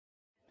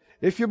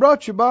If you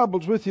brought your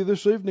Bibles with you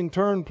this evening,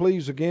 turn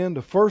please again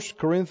to 1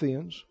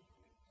 Corinthians,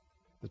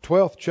 the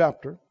 12th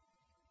chapter.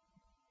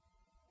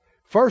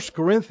 1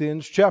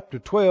 Corinthians chapter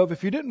 12.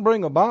 If you didn't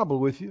bring a Bible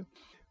with you,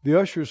 the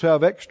ushers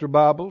have extra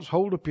Bibles.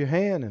 Hold up your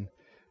hand and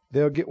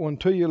they'll get one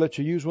to you, let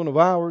you use one of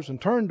ours. And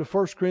turn to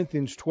 1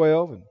 Corinthians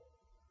 12. And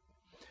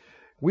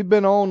we've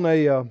been on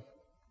a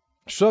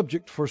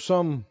subject for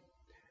some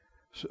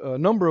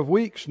number of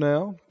weeks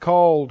now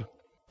called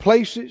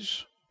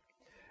Places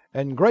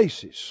and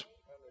Graces.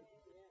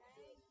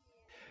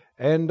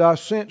 And I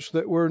sense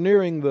that we're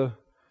nearing the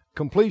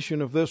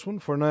completion of this one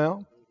for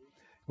now.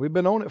 We've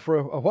been on it for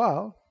a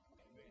while.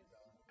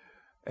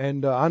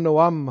 And I know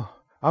I'm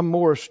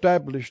more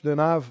established than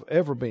I've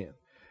ever been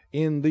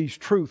in these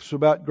truths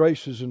about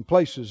graces and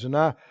places. And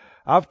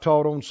I've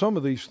taught on some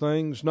of these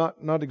things,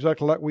 not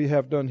exactly like we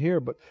have done here,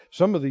 but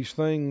some of these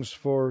things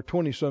for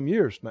 20-some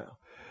years now.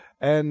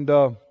 And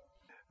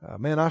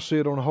man, I see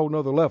it on a whole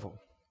nother level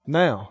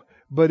now.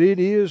 But it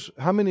is,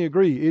 how many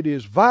agree, it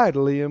is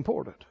vitally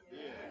important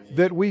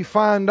that we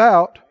find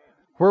out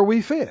where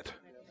we fit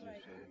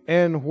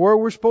and where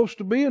we're supposed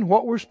to be and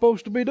what we're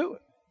supposed to be doing.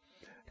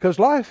 Because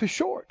life is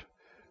short.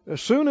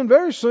 Soon and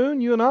very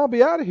soon, you and I'll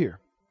be out of here,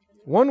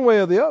 one way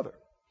or the other.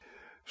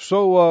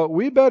 So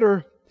we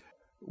better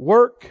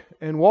work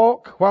and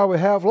walk while we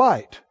have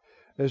light,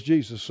 as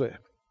Jesus said.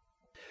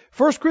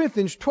 1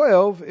 Corinthians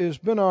 12 has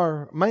been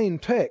our main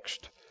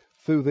text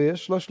through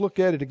this. Let's look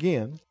at it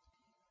again.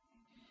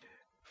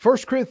 1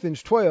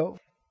 Corinthians 12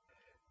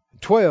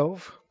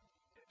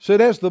 said,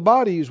 as the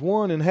body is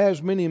one and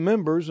has many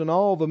members, and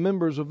all the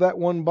members of that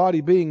one body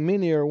being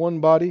many are one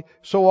body,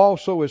 so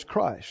also is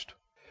Christ.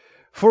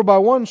 For by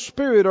one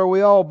Spirit are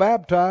we all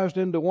baptized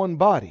into one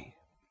body,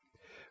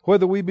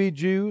 whether we be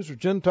Jews or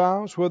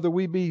Gentiles, whether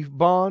we be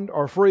bond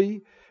or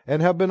free,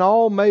 and have been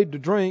all made to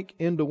drink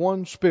into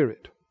one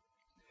Spirit.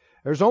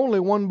 There's only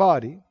one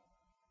body,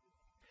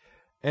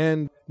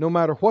 and no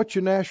matter what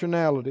your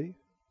nationality,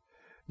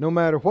 no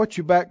matter what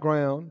your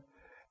background,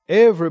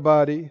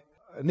 everybody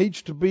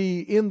needs to be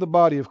in the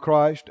body of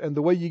Christ, and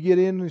the way you get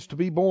in is to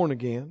be born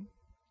again.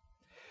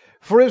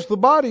 For as the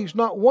body is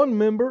not one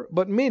member,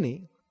 but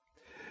many,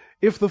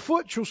 if the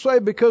foot shall say,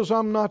 because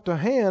I'm not the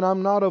hand,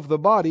 I'm not of the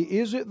body,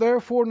 is it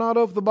therefore not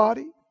of the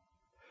body?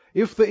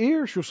 If the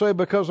ear shall say,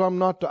 because I'm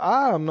not the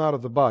eye, I'm not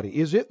of the body,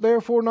 is it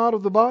therefore not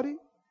of the body?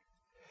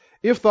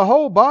 If the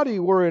whole body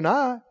were an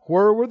eye,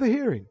 where were the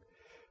hearing?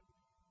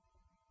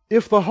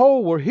 If the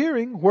whole were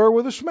hearing, where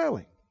were the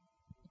smelling?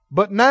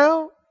 But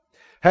now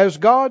has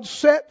God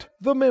set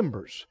the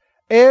members,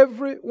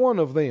 every one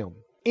of them,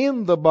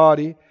 in the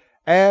body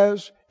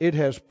as it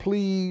has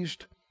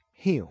pleased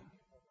Him.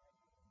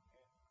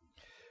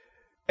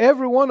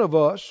 Every one of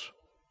us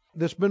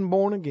that's been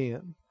born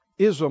again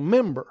is a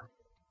member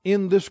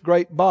in this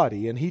great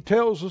body. And He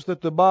tells us that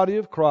the body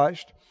of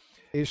Christ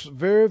is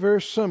very,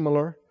 very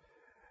similar,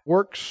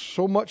 works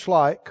so much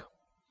like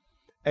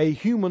a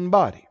human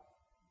body.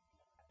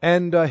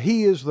 And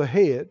He is the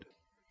head,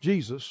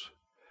 Jesus,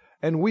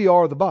 and we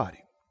are the body.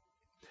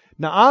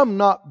 Now, I'm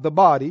not the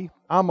body.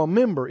 I'm a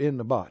member in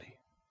the body.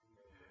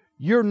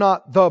 You're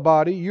not the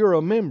body. You're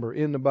a member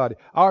in the body.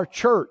 Our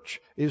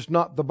church is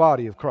not the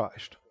body of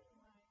Christ.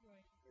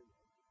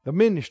 The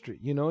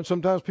ministry, and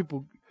sometimes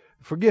people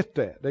forget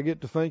that. They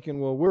get to thinking,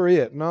 well, we're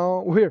it.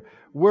 No,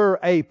 we're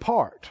a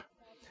part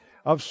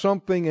of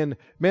something. And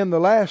man,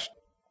 the last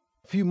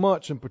few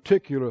months in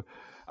particular,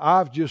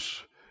 I've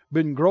just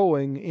been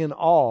growing in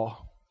awe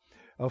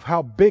of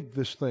how big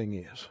this thing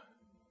is.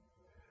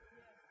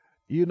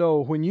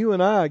 When you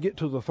and I get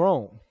to the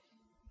throne,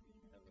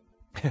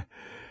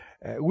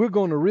 we're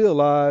going to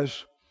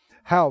realize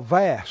how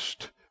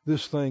vast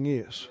this thing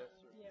is.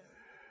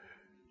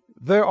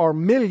 There are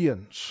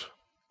millions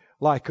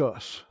like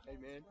us.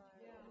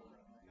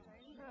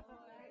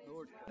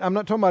 I'm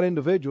not talking about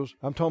individuals.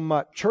 I'm talking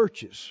about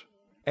churches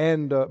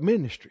and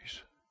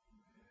ministries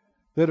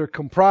that are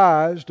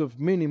comprised of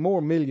many more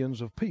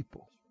millions of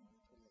people.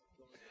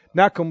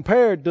 Now,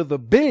 compared to the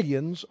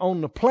billions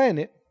on the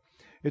planet,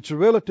 it's a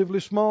relatively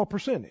small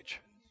percentage.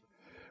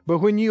 But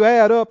when you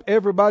add up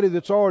everybody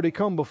that's already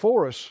come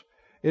before us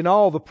in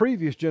all the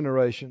previous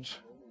generations,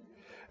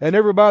 and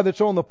everybody that's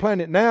on the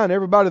planet now, and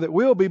everybody that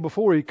will be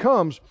before He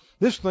comes,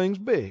 this thing's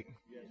big.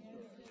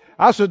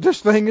 I said,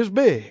 this thing is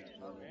big.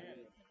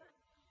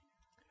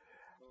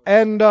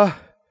 And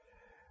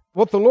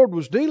what the Lord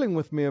was dealing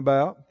with me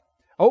about,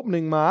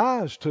 opening my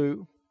eyes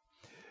to,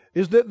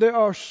 is that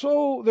there's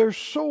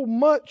so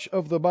much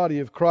of the body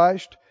of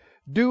Christ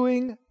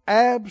doing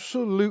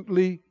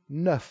absolutely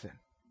nothing.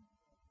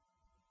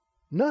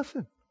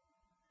 Nothing.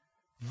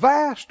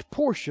 Vast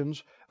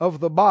portions of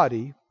the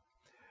body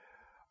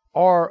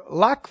are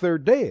like they're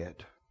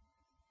dead.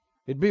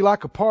 It'd be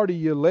like a part of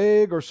your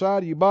leg or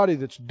side of your body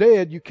that's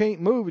dead. You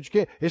can't move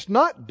it. It's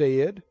not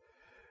dead,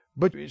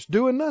 but it's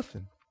doing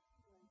nothing.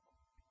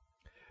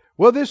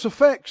 Well, this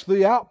affects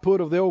the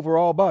output of the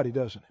overall body,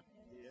 doesn't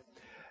it?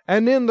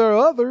 And then there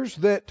are others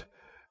that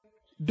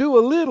do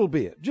a little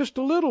bit, just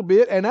a little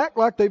bit, and act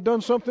like they've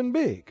done something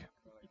big.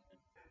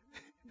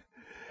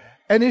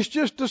 And it's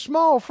just a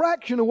small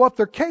fraction of what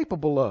they're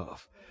capable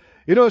of.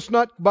 You know, it's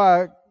not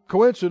by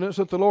coincidence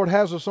that the Lord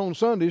has us on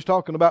Sundays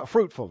talking about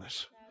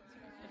fruitfulness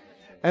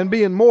and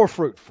being more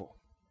fruitful.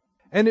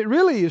 And it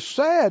really is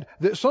sad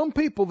that some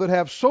people that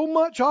have so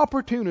much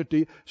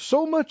opportunity,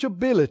 so much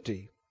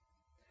ability,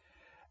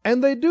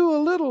 and they do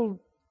a little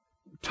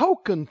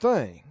token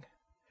thing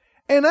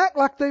and act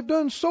like they've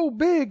done so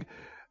big,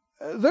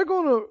 they're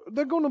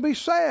going to be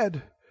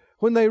sad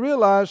when they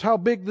realize how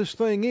big this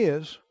thing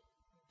is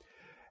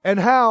and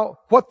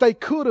what they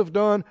could have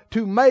done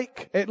to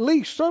make at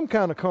least some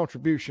kind of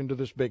contribution to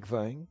this big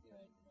thing.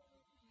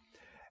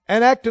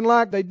 And acting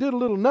like they did a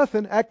little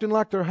nothing, acting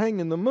like they're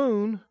hanging the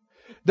moon,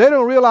 they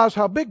don't realize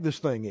how big this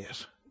thing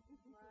is.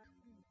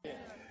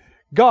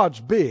 God's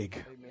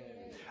big.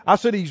 I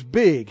said He's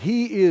big.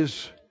 He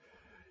is,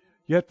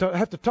 you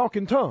have to talk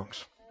in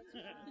tongues.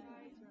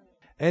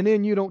 And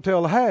then you don't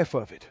tell half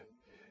of it.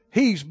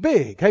 He's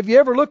big. Have you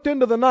ever looked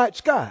into the night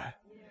sky?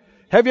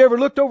 Have you ever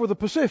looked over the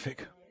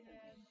Pacific?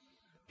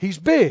 He's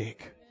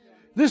big.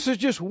 This is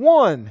just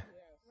one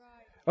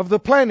of the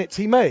planets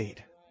He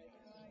made.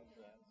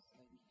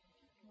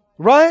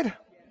 Right?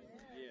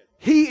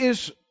 He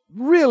is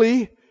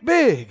really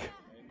big.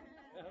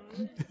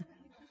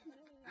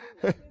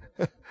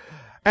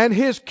 And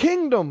His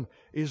kingdom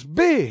is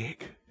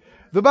big.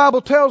 The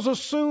Bible tells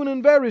us soon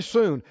and very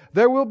soon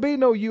there will be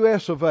no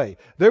US of A.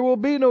 There will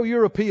be no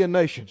European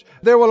nations.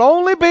 There will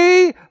only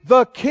be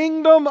the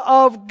kingdom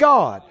of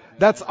God.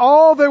 That's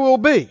all there will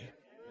be.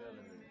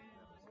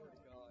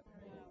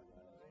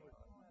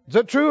 Is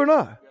that true or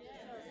not?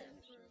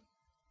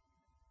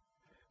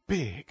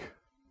 Big.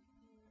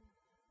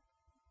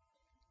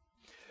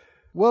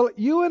 Well,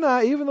 you and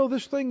I, even though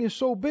this thing is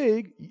so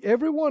big,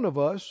 every one of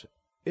us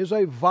is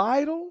a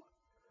vital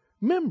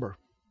member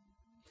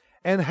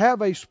and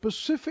have a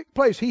specific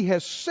place. He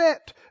has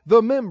set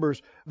the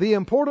members, the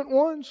important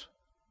ones.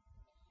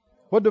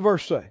 What did the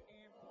verse say?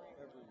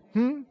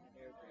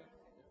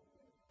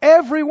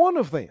 Every one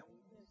of them.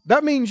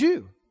 That means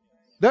you.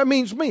 That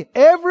means me.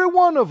 Every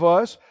one of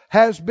us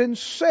has been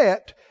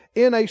set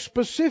in a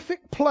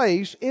specific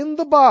place in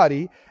the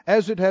body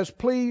as it has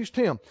pleased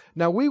Him.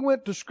 Now, we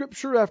went to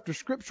Scripture after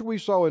Scripture. We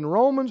saw in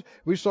Romans,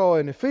 we saw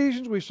in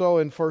Ephesians, we saw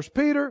in 1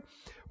 Peter,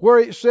 where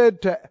it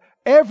said to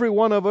every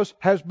one of us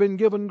has been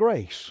given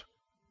grace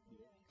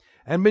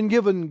and been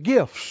given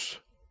gifts.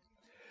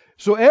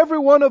 So every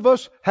one of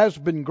us has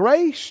been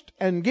graced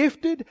and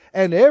gifted,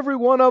 and every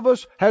one of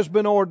us has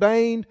been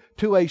ordained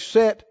to a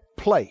set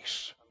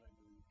place.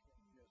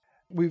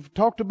 We've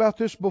talked about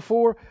this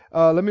before.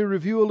 Let me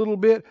review a little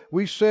bit.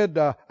 We said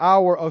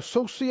our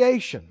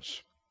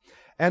associations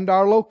and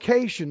our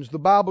locations. The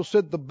Bible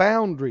said the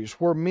boundaries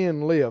where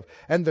men live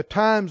and the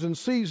times and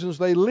seasons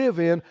they live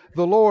in,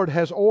 the Lord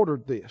has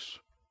ordered this.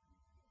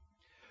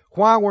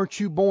 Why weren't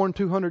you born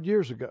 200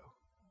 years ago?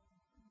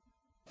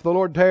 If the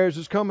Lord tarries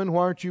is coming,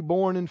 why aren't you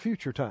born in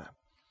future time?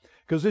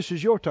 Because this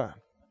is your time.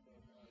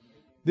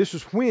 This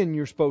is when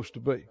you're supposed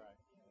to be.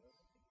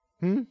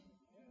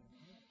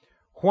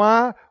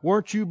 Why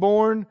weren't you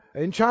born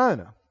in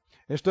China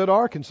instead of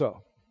Arkansas?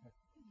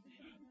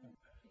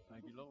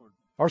 Thank you, Lord.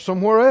 Or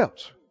somewhere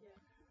else?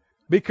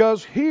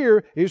 Because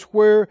here is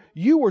where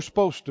you were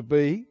supposed to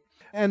be,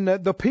 and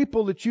the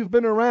people that you've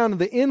been around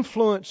and the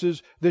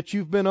influences that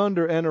you've been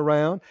under and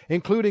around,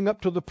 including up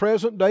to the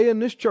present day in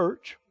this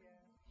church,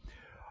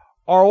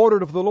 are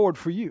ordered of the Lord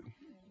for you.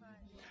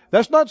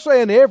 That's not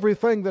saying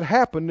everything that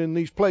happened in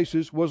these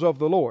places was of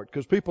the Lord,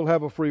 because people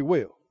have a free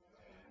will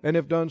and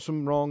have done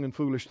some wrong and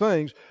foolish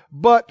things.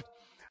 But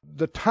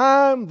the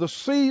time, the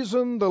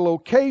season, the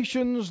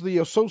locations, the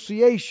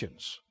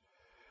associations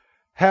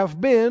have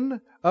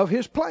been of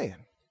His plan.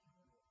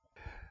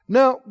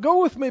 Now,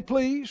 go with me,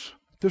 please,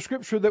 to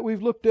Scripture that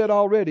we've looked at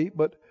already,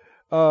 but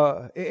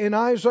in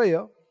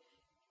Isaiah,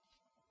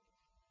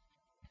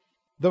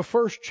 the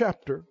 1st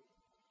chapter.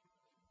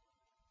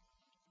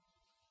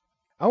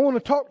 I want to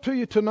talk to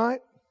you tonight.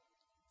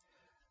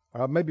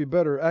 Or maybe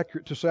better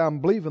accurate to say I'm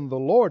believing the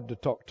Lord to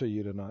talk to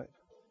you tonight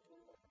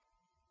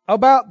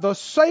about the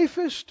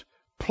safest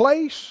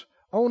place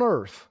on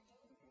earth.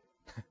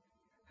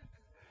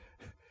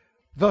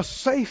 The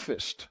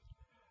safest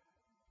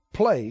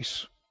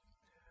place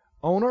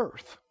on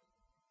earth.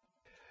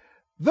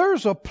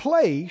 There's a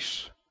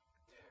place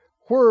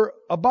where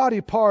a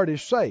body part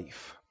is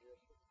safe.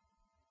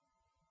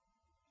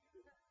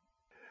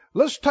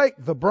 Let's take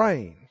the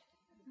brain.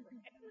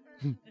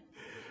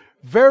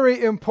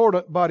 Very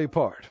important body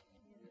part.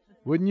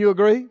 Wouldn't you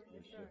agree?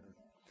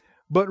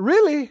 But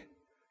really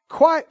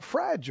quite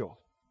fragile,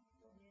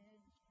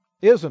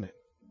 isn't it?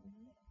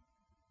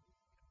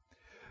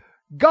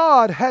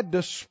 God had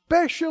to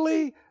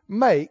specially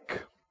make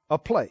a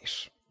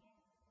place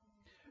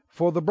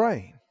for the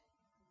brain.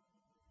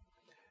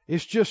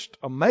 It's just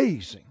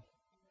amazing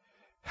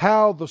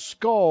how the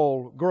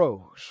skull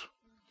grows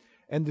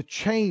and the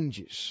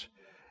changes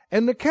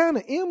and the kind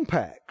of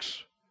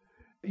impacts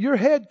your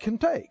head can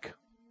take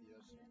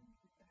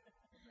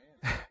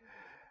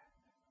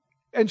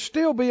and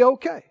still be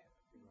okay.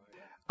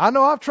 I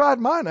know I've tried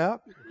mine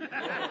out.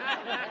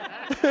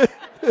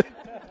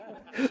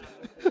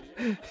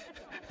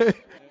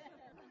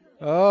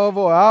 Oh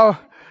boy,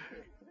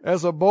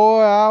 as a boy,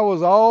 I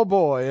was all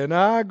boy, and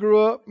I grew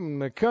up in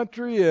the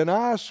country, and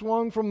I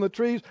swung from the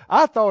trees.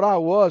 I thought I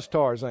was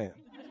Tarzan.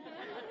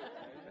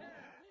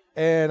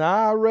 And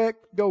I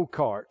wrecked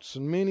go-karts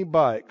and mini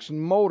bikes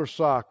and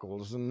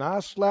motorcycles, and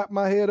I slapped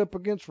my head up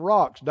against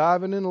rocks,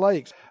 diving in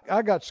lakes.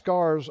 I got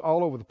scars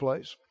all over the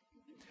place.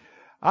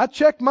 I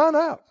checked mine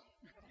out.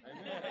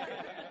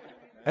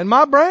 And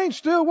my brain's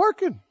still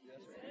working.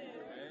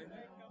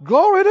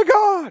 Glory to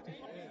God.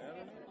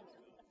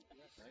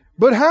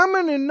 But how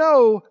many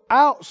know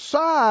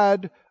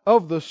outside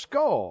of the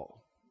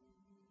skull,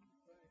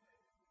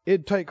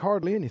 it'd take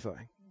hardly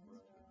anything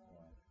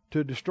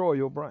to destroy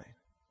your brain?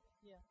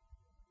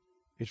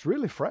 It's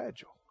really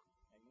fragile.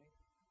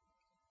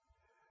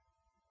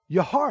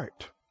 Your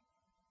heart,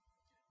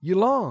 your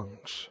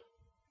lungs,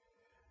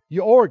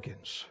 your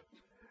organs.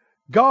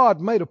 God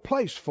made a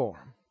place for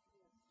them,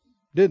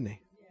 didn't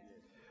He?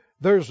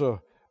 There's a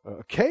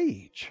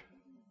cage,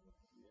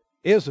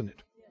 isn't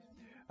it?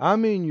 I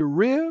mean, your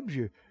ribs,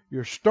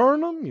 your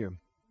sternum,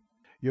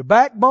 your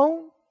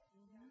backbone.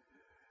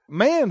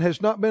 Man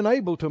has not been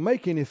able to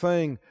make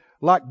anything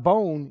like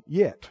bone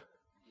yet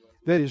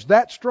that is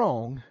that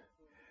strong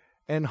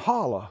and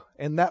hollow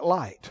and that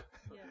light.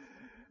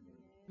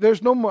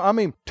 There's no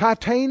more,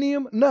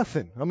 titanium,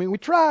 nothing. We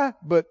try,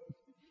 but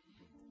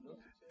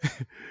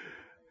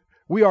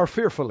we are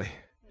fearfully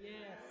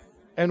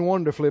and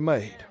wonderfully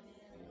made.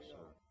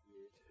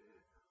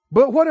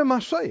 But what am I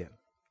saying?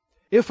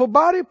 If a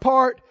body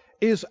part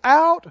is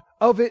out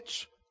of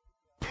its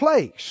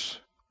place,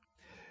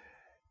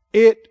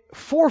 it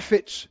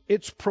forfeits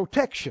its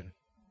protection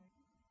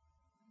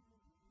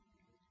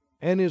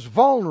and is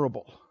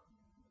vulnerable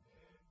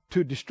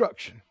to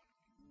destruction,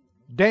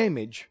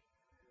 damage,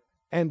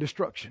 and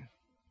destruction.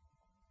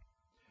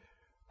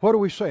 What are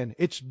we saying?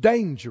 It's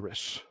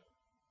dangerous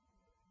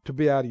to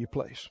be out of your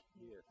place.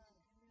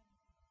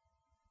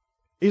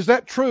 Is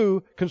that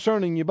true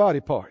concerning your body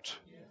parts?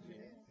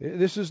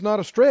 This is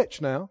not a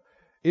stretch now.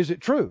 Is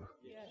it true?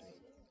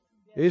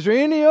 Is there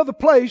any other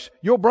place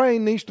your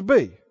brain needs to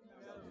be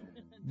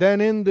than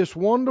in this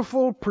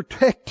wonderful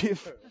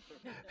protective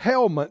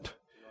helmet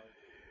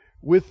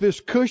with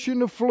this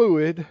cushion of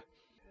fluid?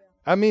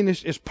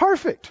 It's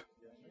perfect.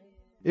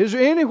 Is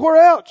there anywhere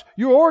else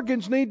your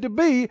organs need to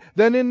be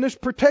than in this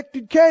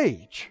protected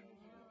cage?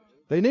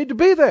 They need to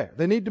be there.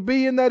 They need to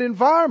be in that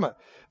environment.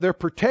 They're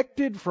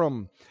protected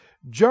from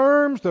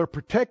germs. They're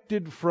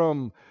protected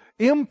from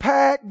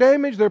impact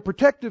damage. They're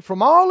protected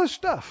from all this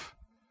stuff.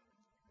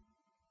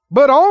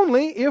 But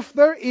only if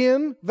they're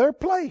in their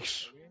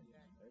place.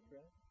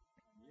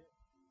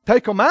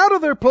 Take them out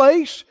of their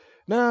place,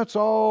 now it's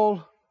all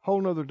a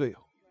whole nother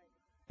deal.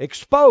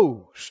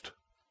 Exposed.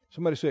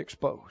 Somebody say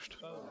exposed.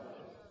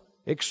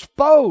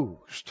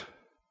 Exposed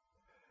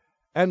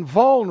and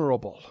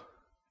vulnerable.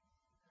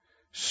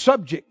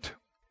 Subject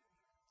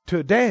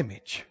to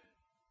damage.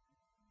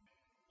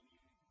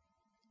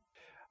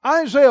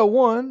 Isaiah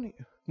 1,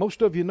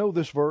 most of you know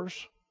this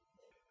verse,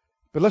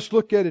 but let's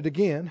look at it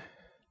again.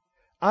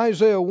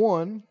 Isaiah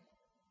 1,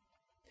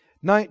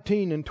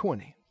 19 and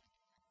 20.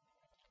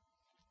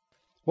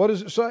 What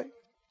does it say?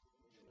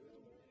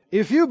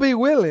 If you be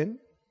willing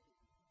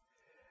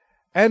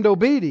and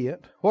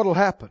obedient, what will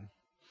happen?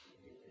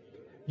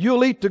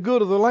 You'll eat the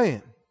good of the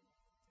land.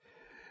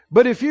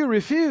 But if you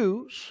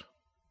refuse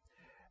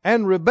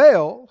and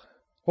rebel,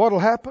 what will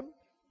happen?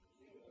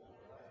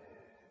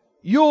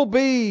 You'll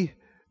be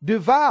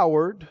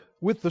devoured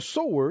with the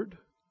sword,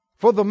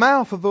 for the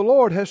mouth of the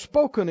Lord has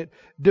spoken it.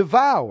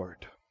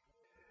 Devoured.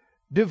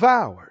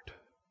 Devoured.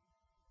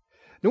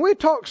 Now we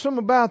talked some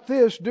about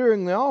this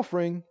during the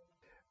offering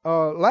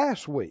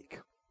last week.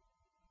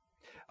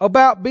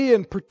 About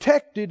being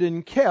protected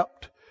and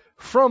kept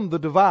from the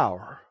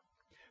devourer,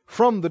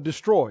 from the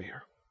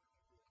destroyer.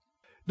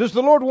 Does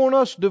the Lord want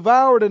us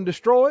devoured and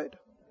destroyed?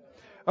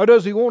 Or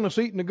does He want us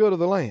eating the good of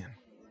the land?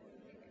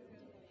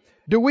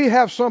 Do we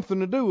have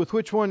something to do with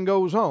which one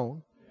goes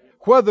on?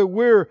 Whether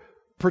we're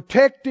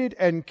protected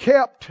and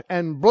kept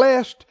and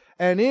blessed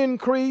and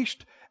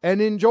increased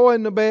and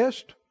enjoying the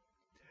best,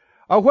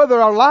 or whether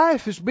our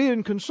life is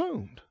being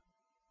consumed.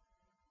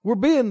 We're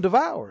being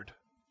devoured.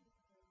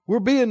 We're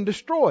being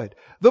destroyed.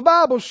 The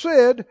Bible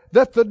said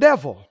that the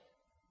devil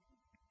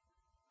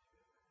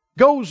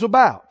goes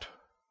about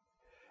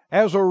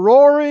as a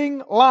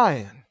roaring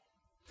lion.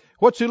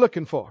 What's he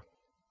looking for?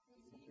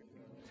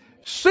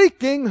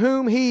 Seeking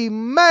whom he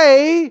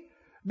may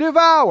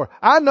devour.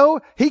 I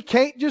know he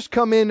can't just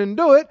come in and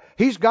do it.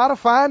 He's got to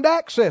find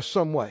access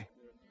some way.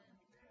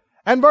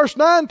 And verse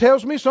 9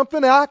 tells me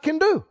something I can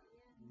do.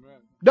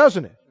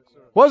 Doesn't it?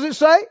 What does it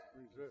say?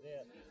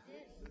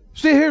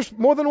 See, here's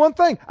more than one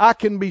thing. I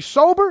can be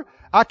sober.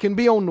 I can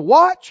be on the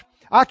watch.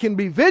 I can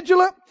be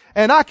vigilant.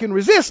 And I can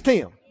resist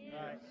him.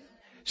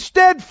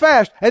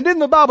 Steadfast. And didn't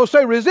the Bible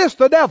say resist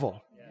the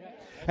devil?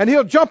 And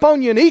he'll jump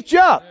on you and eat you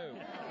up.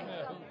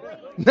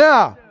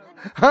 Now,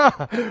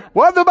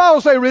 what did the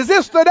Bible say?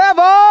 Resist the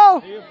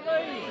devil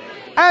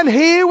And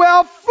he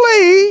will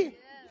flee.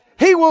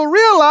 He will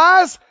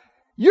realize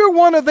you're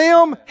one of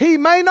them he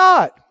may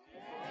not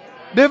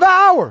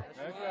devour.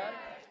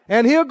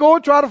 And he'll go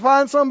and try to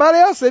find somebody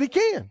else that he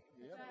can.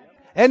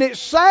 And it's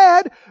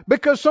sad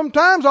because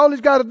sometimes all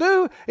he's got to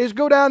do is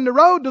go down the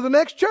road to the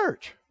next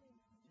church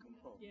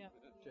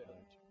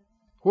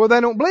where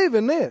they don't believe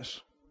in this.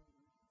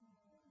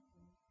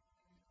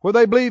 Where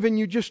they believe in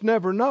you just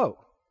never know.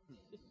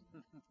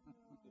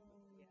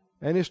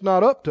 And it's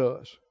not up to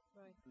us.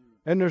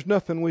 And there's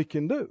nothing we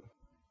can do.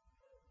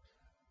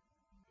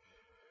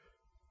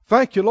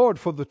 Thank you, Lord,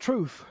 for the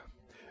truth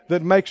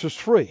that makes us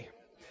free.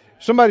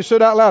 Somebody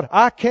said out loud,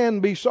 I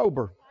can be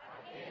sober.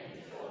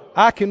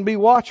 I can be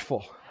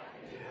watchful.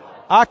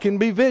 I can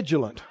be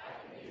vigilant.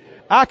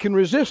 I can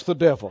resist the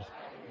devil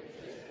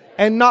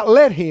and not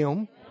let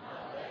him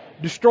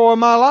destroy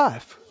my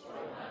life.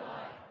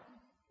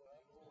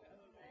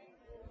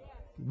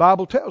 The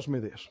Bible tells me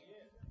this.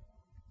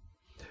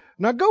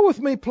 Now go with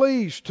me,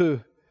 please,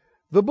 to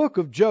the book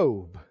of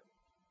Job.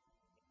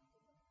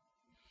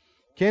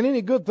 Can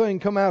any good thing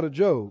come out of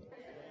Job?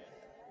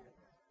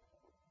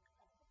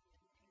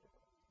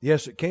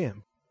 Yes, it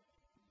can.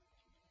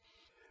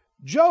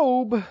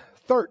 Job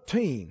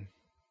 13.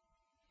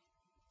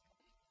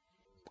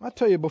 I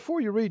tell you, before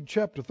you read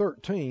chapter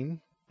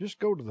 13, just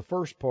go to the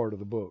first part of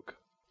the book.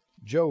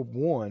 Job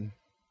 1.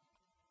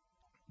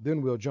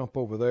 Then we'll jump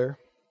over there.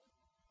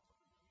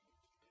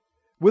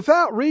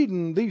 Without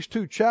reading these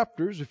two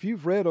chapters, if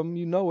you've read them,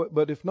 you know it.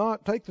 But if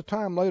not, take the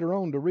time later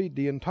on to read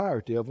the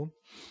entirety of them.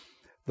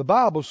 The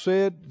Bible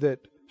said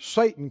that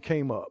Satan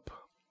came up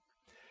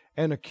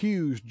and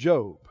accused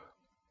Job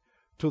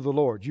to the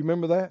Lord. Do you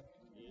remember that?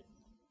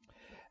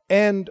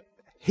 And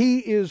he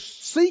is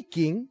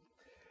seeking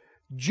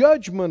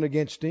judgment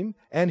against him,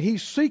 and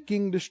he's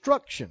seeking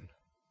destruction.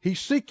 He's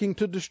seeking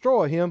to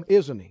destroy him,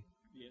 isn't he?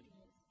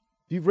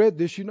 If you've read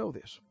this, you know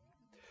this.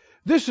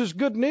 This is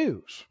good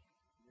news.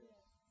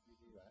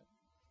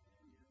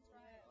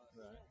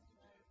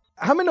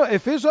 How many know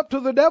if it's up to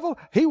the devil,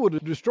 he would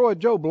have destroyed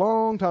Job a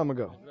long time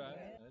ago.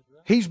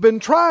 He's been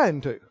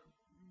trying to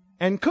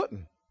and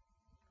couldn't.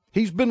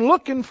 He's been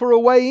looking for a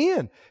way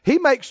in. He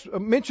makes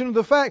mention of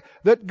the fact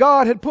that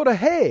God had put a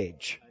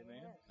hedge.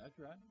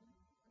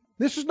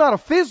 This is not a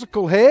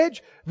physical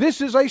hedge.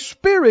 This is a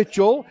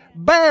spiritual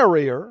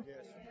barrier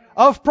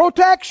of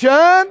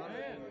protection.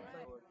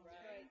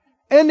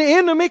 And the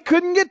enemy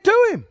couldn't get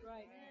to him.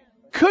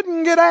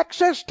 Couldn't get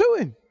access to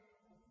him.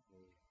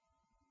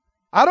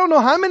 I don't know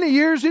how many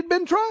years he'd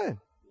been trying.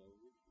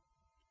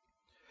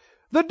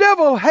 The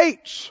devil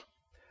hates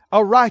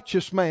a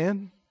righteous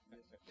man.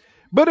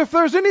 But if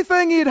there's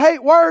anything he'd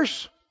hate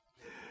worse,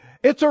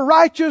 it's a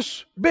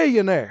righteous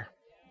billionaire.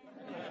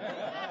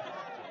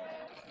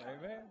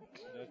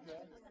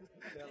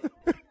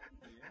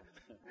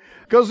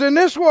 Because in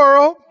this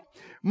world,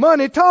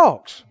 money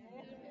talks.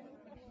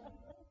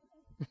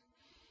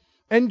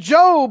 And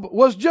Job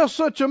was just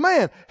such a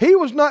man. He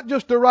was not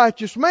just a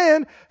righteous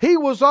man. He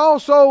was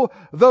also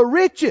the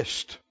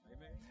richest,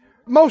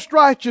 most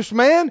righteous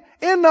man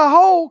in the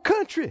whole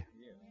country.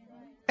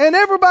 And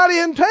everybody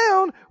in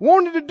town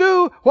wanted to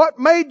do what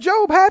made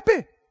Job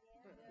happy.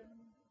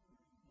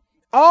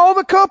 All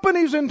the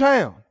companies in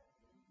town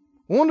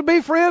wanted to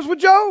be friends with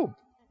Job.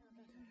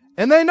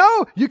 And they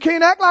know you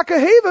can't act like a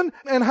heathen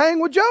and hang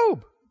with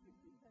Job.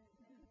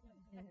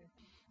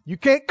 You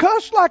can't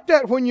cuss like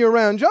that when you're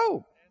around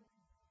Job.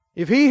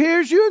 If he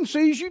hears you and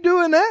sees you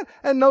doing that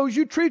and knows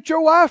you treat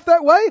your wife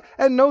that way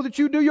and know that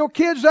you do your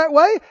kids that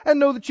way and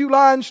know that you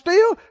lie and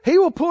steal, he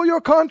will pull your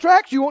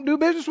contracts. You won't do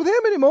business with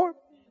him anymore.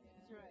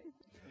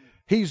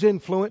 He's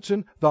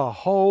influencing the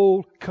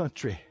whole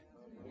country.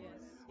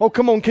 Oh,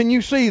 come on, can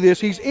you see this?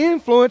 He's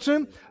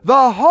influencing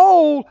the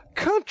whole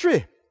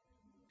country.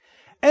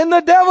 And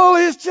the devil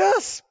is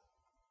just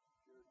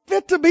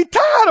fit to be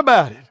tired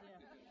about it.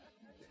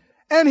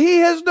 And he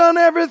has done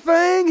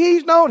everything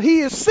he's known. He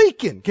is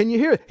seeking. Can you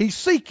hear it? He's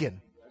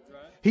seeking.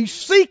 He's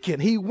seeking.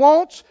 He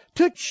wants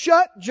to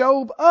shut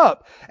Job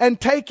up and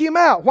take him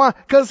out. Why?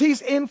 Because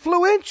he's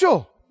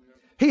influential.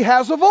 He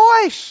has a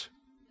voice.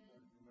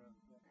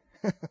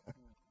 I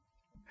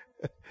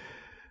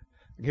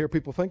hear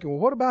people thinking, well,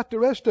 what about the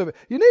rest of it?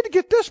 You need to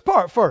get this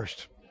part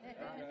first.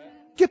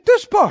 Get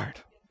this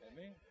part.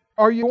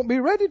 Or you won't be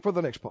ready for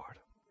the next part.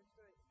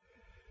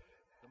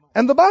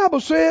 And the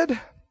Bible said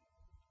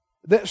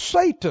that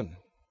Satan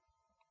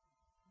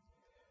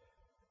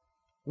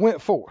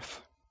went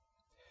forth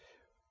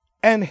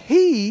and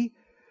he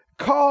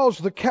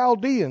caused the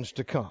Chaldeans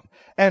to come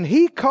and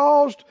he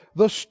caused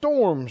the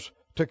storms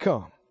to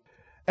come.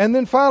 And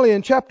then finally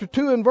in chapter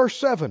 2 and verse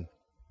 7,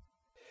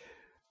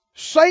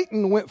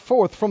 Satan went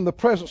forth from the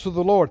presence of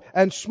the Lord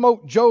and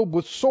smote Job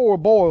with sore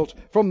boils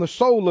from the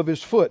sole of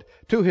his foot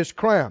to his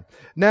crown.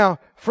 Now,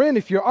 friend,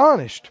 if you're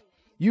honest,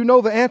 you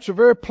know the answer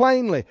very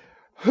plainly.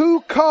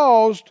 Who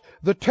caused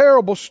the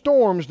terrible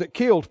storms that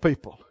killed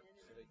people?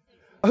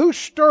 Who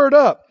stirred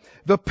up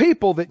the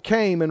people that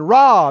came and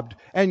robbed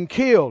and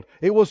killed?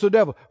 It was the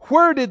devil.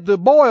 Where did the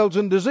boils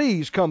and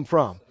disease come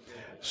from?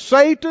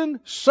 Satan,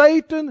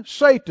 Satan,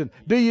 Satan.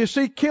 Do you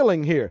see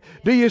killing here?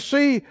 Do you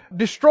see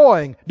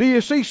destroying? Do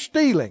you see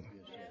stealing?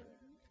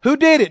 Who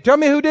did it? Tell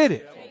me who did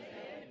it.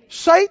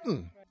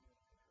 Satan.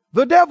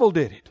 The devil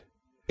did it.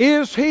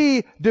 Is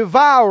he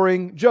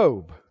devouring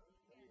Job?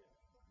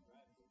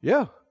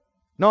 Yeah.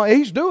 No,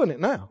 he's doing it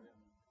now.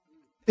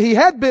 He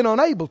had been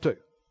unable to,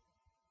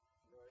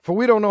 for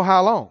we don't know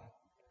how long.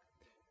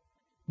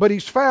 But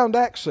he's found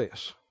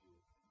access.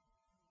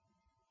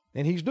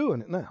 And he's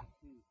doing it now.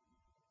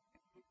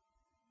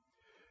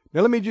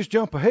 Now let me just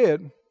jump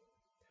ahead.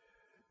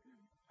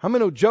 How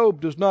many know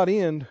Job does not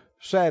end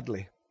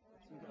sadly?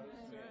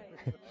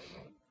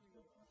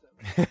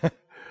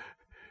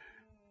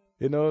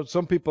 You know,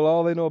 some people,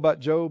 all they know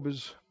about Job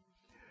is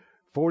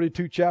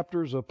 42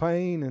 chapters of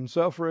pain and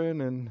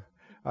suffering, and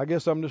I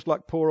guess I'm just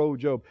like poor old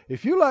Job.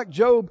 If you like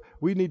Job,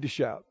 we need to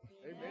shout.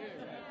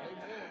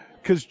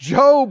 Because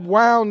Job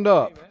wound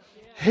up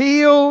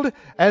healed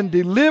and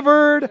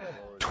delivered,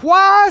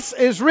 twice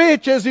as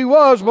rich as he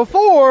was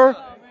before.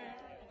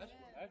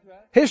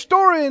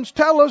 Historians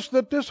tell us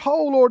that this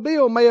whole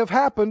ordeal may have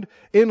happened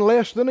in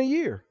less than a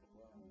year.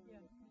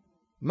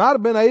 Might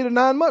have been 8 or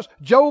 9 months.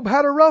 Job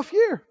had a rough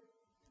year.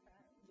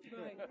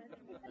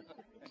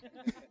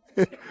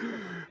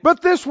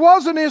 But this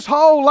wasn't his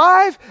whole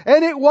life,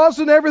 and it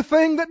wasn't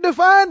everything that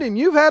defined him.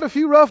 You've had a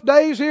few rough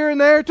days here and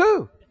there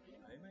too.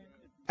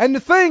 And the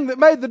thing that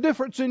made the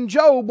difference in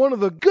Job, one of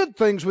the good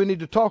things we need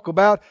to talk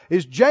about,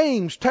 is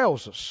James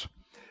tells us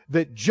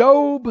that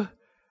Job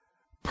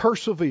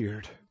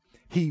persevered.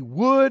 He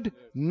would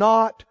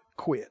not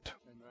quit.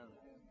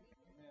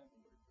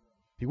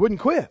 He wouldn't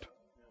quit.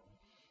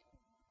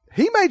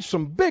 He made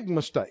some big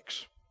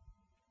mistakes.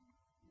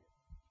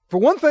 For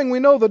one thing, we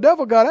know the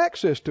devil got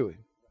access to him.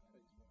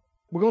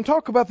 We're going to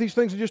talk about these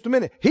things in just a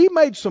minute. He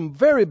made some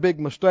very big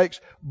mistakes,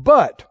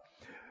 but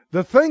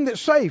the thing that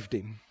saved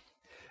him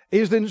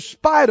is that in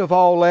spite of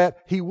all that,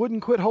 he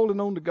wouldn't quit holding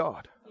on to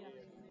God.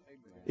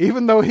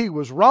 Even though he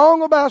was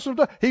wrong about some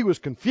stuff, he was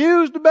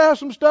confused about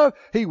some stuff,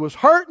 he was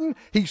hurting,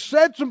 he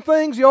said some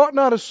things he ought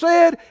not have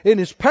said in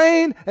his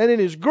pain and in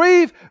his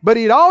grief, but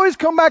he'd always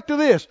come back to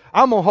this: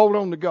 I'm going to hold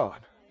on to God.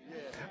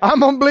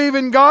 I'm going to believe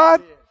in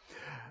God.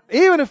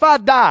 Even if I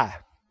die,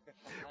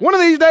 one of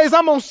these days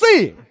I'm going to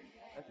see Him.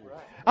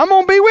 I'm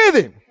going to be with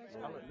Him.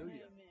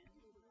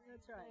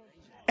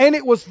 And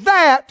it was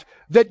that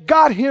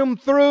got him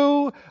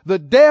through the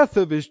death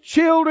of his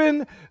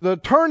children, the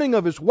turning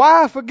of his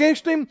wife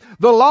against him,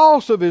 the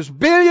loss of his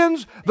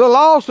billions, the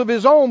loss of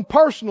his own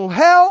personal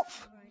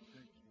health.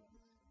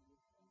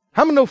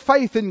 How many know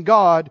faith in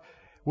God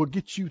will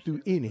get you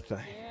through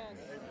anything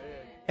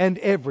and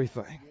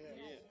everything?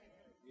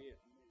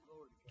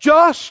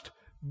 Just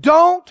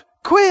don't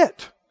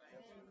quit.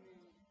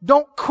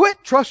 Don't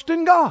quit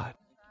trusting God.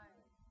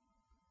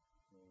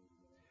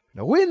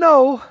 Now we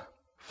know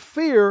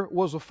fear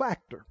was a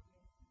factor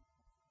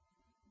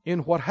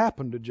in what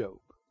happened to Job.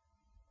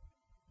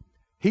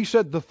 He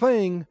said, the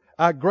thing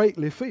I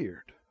greatly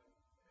feared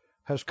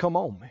has come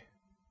on me.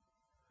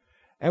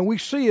 And we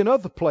see in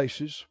other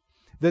places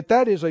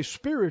that is a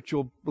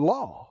spiritual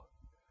law.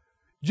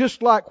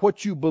 Just like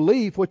what you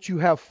believe, what you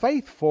have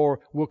faith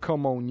for will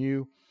come on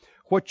you.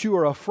 What you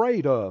are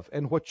afraid of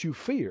and what you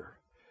fear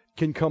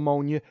can come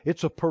on you.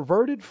 It's a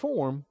perverted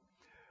form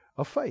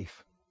of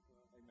faith.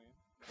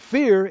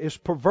 Fear is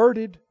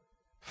perverted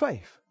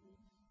faith.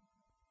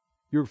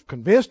 You're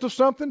convinced of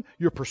something,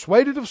 you're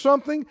persuaded of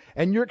something,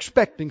 and you're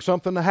expecting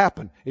something to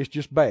happen. It's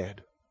just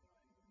bad.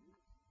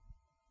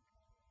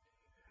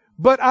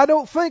 But I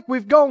don't think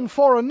we've gone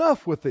far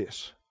enough with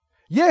this.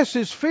 Yes,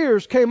 his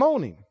fears came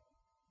on him.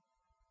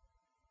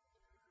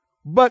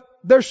 But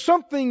there's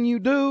something you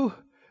do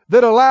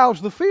that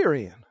allows the fear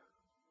in.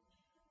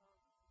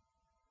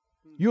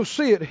 You'll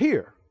see it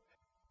here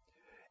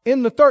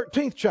in the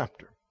 13th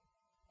chapter.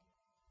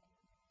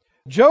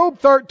 Job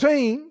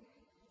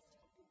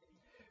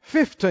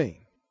 13:15.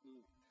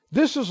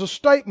 This is a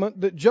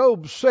statement that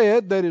Job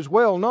said that is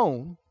well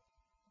known.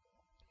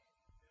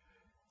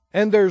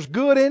 And there's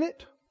good in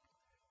it,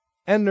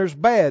 and there's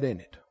bad in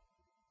it.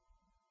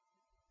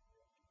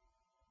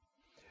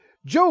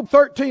 Job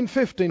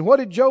 13:15. What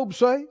did Job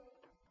say?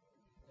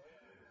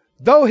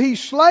 Though he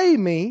slay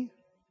me,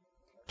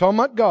 talking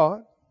about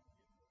God,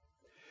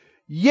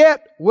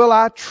 yet will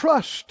I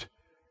trust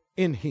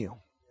in him.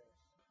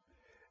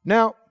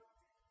 Now,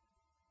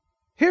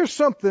 here's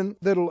something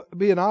that'll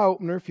be an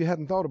eye-opener if you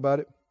hadn't thought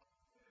about it.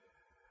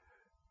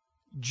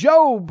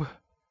 Job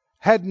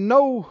had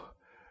no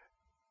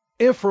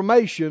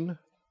information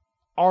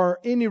or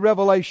any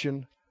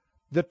revelation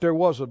that there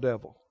was a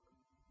devil.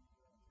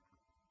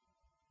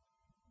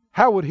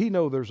 How would he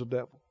know there's a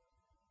devil?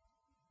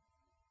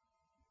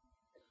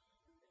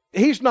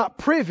 He's not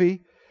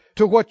privy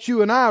to what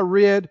you and I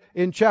read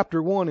in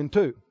chapter 1 and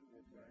 2.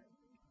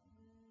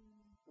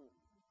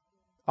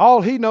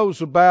 All he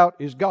knows about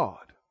is God.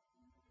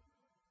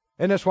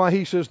 And that's why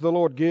he says the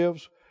Lord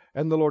gives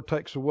and the Lord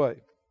takes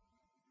away.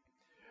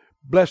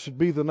 Blessed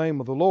be the name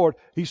of the Lord.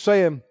 He's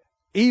saying,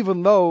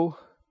 even though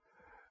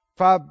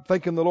if I'm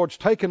thinking the Lord's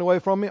taken away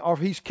from me or if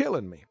He's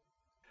killing me,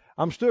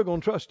 I'm still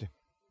going to trust Him.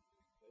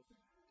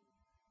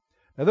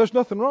 Now, there's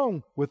nothing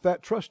wrong with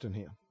that trusting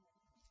Him.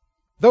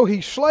 Though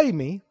He slay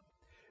me,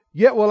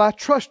 yet will I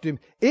trust Him.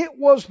 It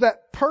was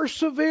that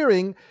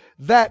persevering,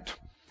 that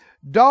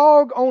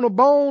dog on a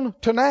bone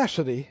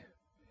tenacity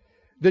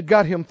that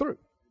got him through.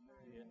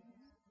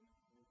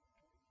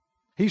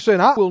 He said,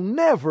 I will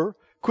never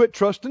quit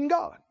trusting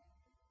God.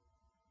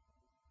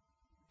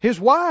 His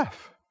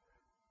wife,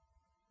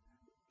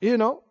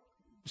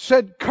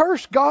 said,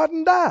 curse God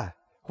and die.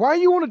 Why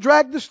do you want to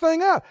drag this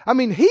thing out? I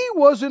mean, he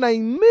was in a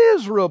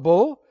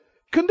miserable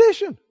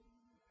condition,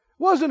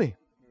 wasn't he?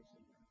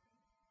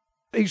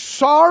 He's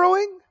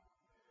sorrowing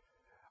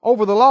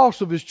over the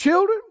loss of his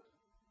children.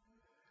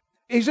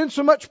 He's in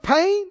so much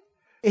pain.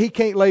 He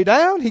can't lay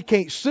down. He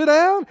can't sit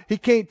down. He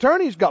can't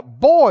turn. He's got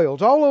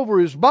boils all over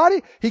his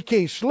body. He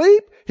can't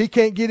sleep. He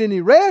can't get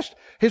any rest.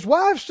 His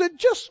wife said,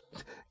 just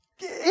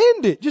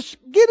end it. Just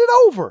get it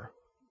over.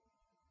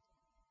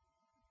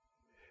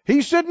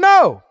 He said,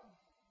 no.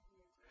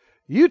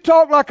 You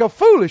talk like a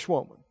foolish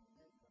woman.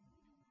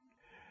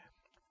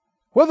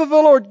 Whether the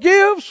Lord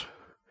gives,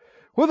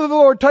 whether the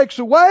Lord takes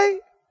away,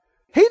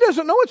 he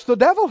doesn't know it's the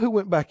devil who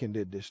went back and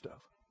did this stuff.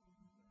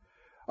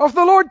 Or if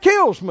the Lord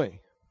kills me,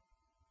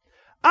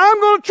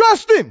 I'm going to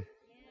trust Him.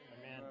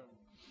 Amen.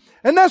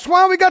 And that's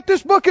why we got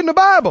this book in the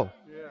Bible.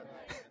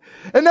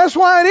 Yeah. And that's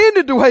why it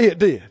ended the way it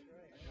did.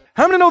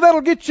 How many know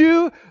that'll get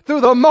you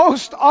through the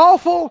most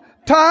awful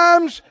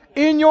times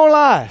in your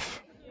life?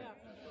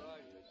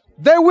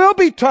 There will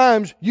be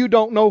times you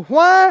don't know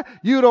why,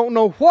 you don't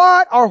know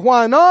what, or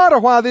why not, or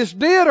why this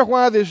did, or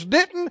why this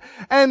didn't,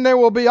 and there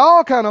will be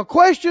all kind of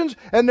questions,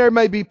 and there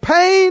may be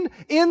pain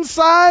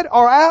inside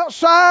or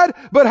outside,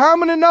 but how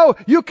many know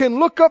you can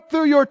look up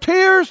through your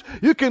tears,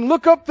 you can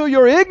look up through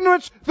your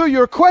ignorance, through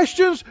your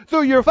questions,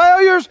 through your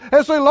failures,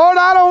 and say, Lord,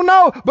 I don't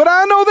know, but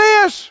I know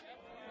this.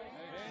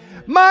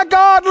 My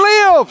God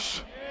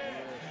lives,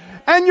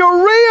 and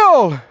you're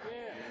real.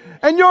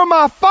 And you're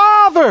my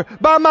Father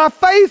by my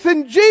faith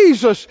in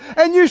Jesus.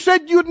 And you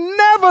said you'd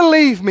never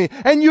leave me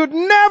and you'd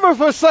never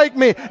forsake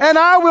me. And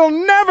I will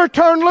never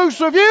turn loose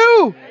of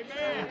you.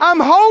 Amen. I'm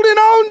holding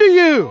on to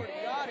you.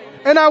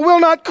 And I will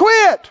not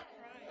quit.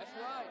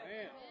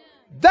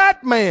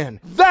 That man,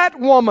 that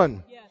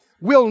woman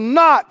will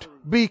not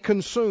be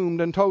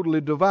consumed and totally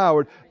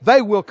devoured.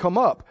 They will come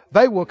up.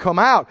 They will come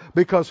out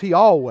because He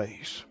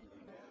always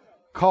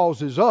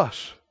causes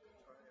us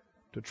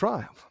to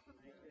triumph.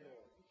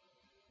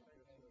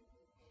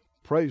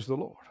 Praise the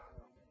Lord.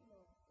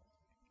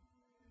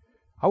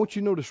 I want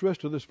you to notice the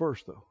rest of this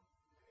verse, though.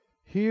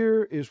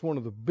 Here is one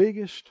of the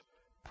biggest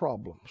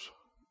problems.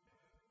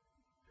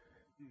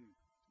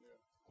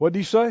 What did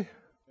he say?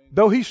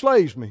 Though he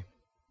slays me,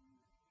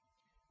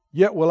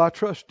 yet will I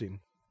trust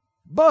him.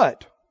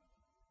 But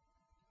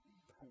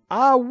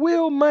I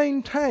will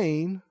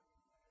maintain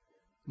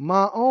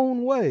my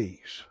own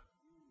ways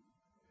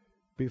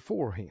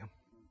before him.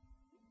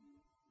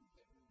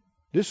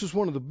 This is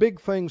one of the big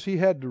things he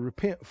had to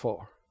repent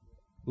for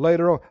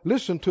later on.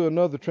 Listen to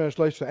another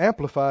translation.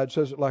 Amplified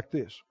says it like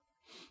this.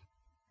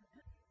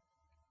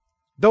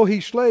 Though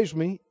he slays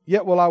me,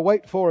 yet will I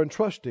wait for and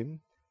trust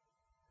him.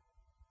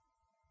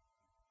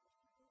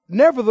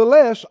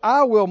 Nevertheless,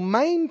 I will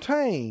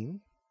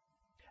maintain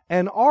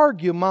and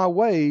argue my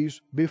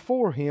ways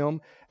before him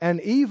and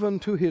even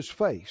to his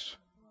face.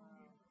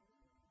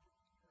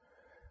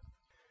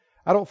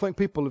 I don't think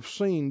people have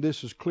seen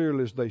this as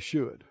clearly as they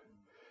should.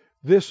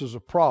 This is a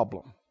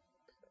problem.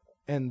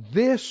 And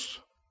this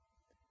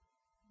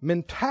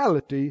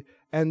mentality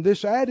and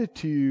this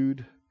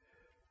attitude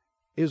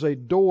is a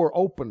door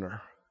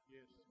opener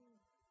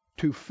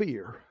to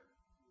fear,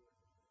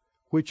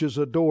 which is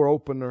a door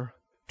opener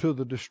to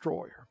the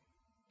destroyer.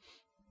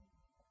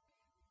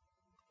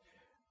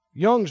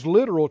 Young's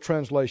literal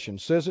translation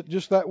says it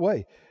just that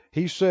way.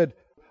 He said,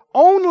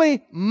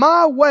 only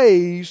my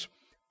ways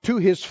to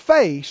his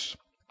face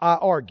I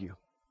argue.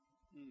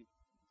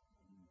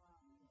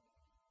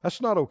 That's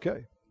not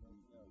okay.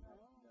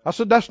 I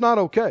said, that's not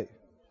okay.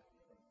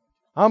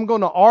 I'm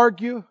going to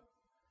argue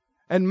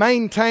and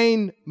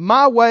maintain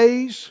my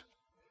ways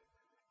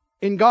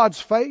in God's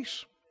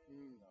face.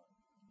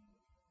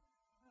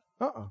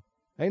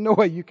 Ain't no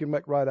way you can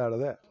make right out of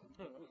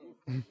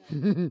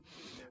that.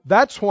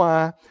 That's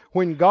why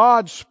when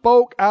God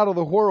spoke out of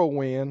the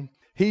whirlwind,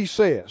 He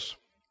says,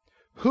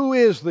 who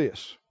is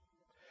this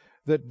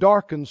that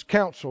darkens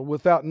counsel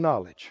without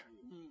knowledge?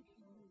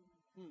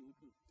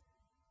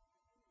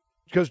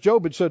 Because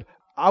Job had said,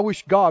 I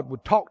wish God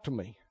would talk to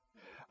me.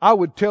 I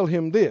would tell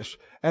him this,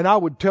 and I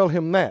would tell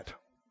him that.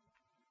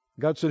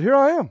 God said, here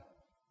I am.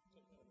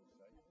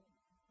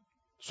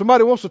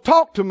 Somebody wants to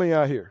talk to me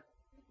out here.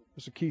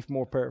 That's a Keith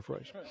Moore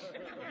paraphrase.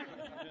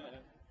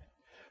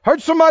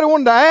 Heard somebody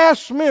wanted to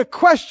ask me a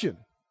question.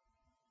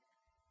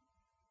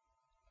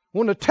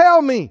 Want to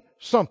tell me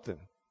something.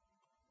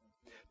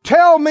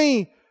 Tell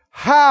me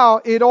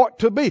how it ought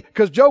to be.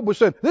 Because Job was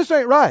saying, this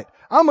ain't right.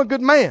 I'm a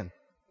good man.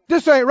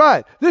 This ain't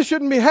right. This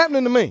shouldn't be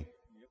happening to me.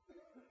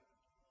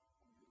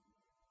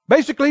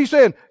 Basically, he's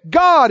saying,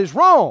 God is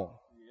wrong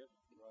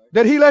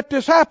that he let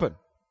this happen.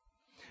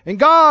 And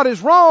God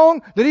is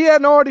wrong that he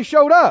hadn't already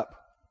showed up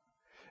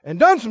and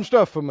done some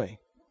stuff for me.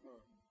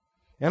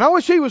 And I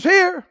wish he was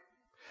here,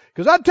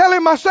 because I'd tell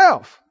him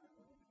myself.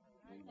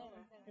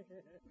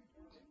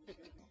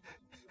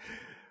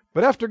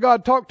 But after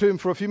God talked to him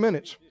for a few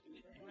minutes,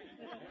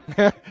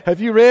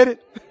 have you read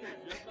it?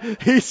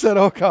 He said,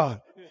 oh God.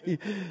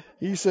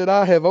 He said,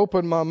 I have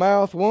opened my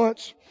mouth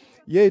once,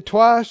 yea,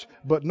 twice,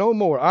 but no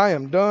more. I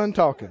am done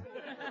talking.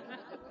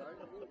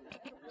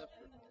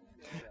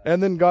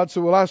 And then God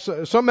said, well,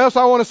 something else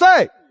I want to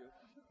say.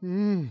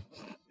 And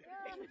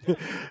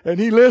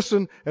he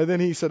listened, and then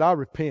he said, I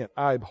repent.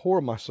 I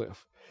abhor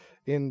myself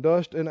in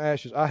dust and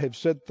ashes. I have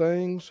said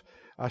things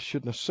I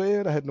shouldn't have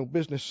said. I had no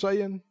business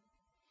saying.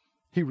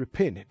 He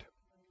repented.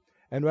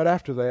 And right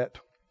after that,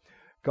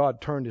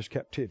 God turned his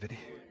captivity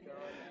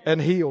and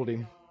healed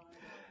him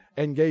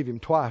and gave him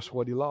twice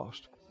what he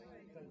lost.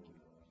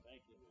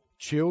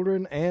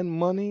 Children and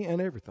money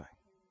and everything.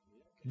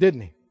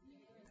 Didn't he?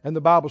 And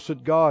the Bible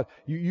said, God,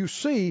 you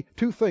see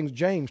two things.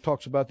 James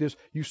talks about this.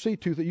 You see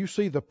you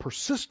see the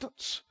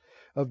persistence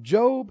of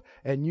Job,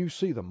 and you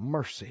see the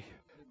mercy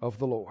of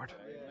the Lord.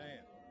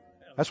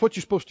 That's what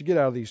you're supposed to get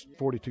out of these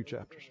 42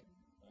 chapters.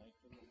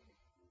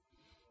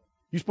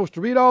 You're supposed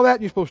to read all that,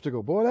 and you're supposed to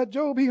go, boy, that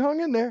Job, he hung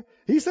in there.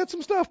 He said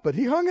some stuff, but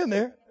he hung in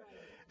there.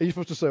 And you're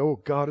supposed to say,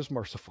 oh, God is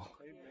merciful.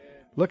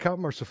 Look how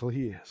merciful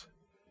he is.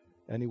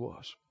 And he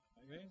was.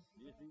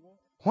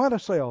 Why did I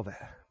say all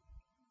that?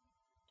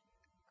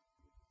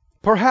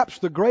 Perhaps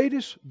the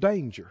greatest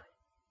danger,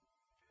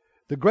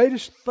 the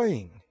greatest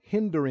thing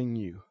hindering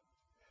you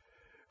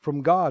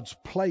from God's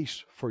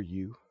place for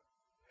you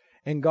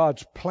and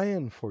God's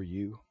plan for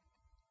you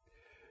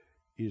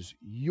is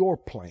your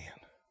plan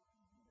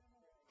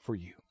for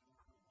you.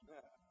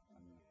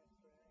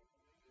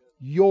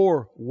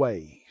 Your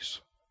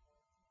ways.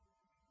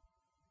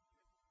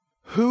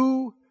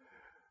 Who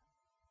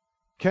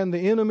can the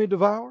enemy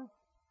devour?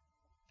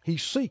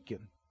 He's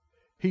seeking.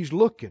 He's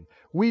looking.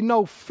 We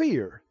know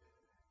fear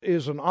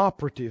is an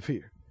operative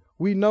here.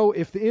 We know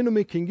if the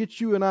enemy can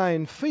get you and I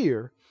in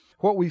fear,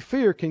 what we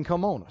fear can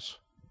come on us.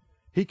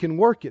 He can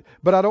work it.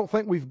 But I don't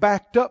think we've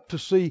backed up to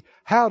see,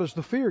 how does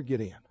the fear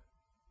get in?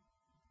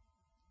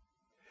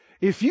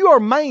 If you are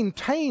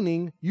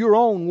maintaining your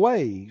own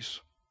ways,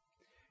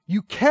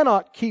 you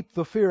cannot keep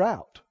the fear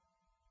out.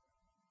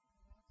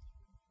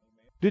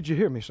 Did you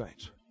hear me,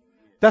 saints?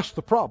 That's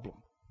the problem.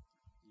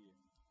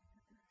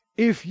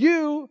 If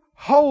you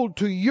hold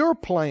to your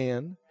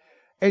plan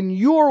and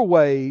your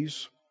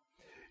ways,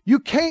 you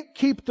can't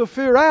keep the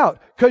fear out,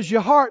 because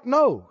your heart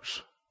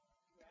knows.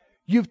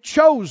 You've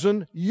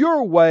chosen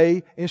your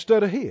way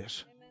instead of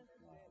his.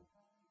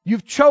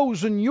 You've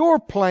chosen your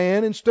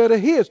plan instead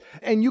of his.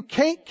 And you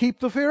can't keep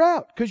the fear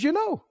out, because you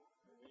know,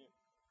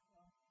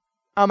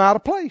 I'm out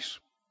of place.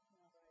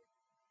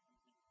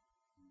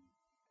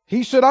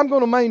 He said, I'm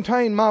going to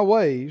maintain my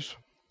ways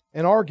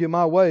and argue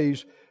my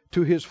ways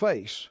to his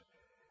face.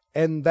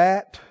 And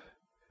that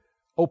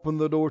opened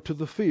the door to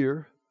the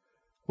fear,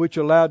 which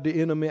allowed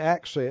the enemy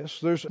access.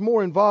 There's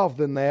more involved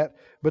than that,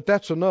 but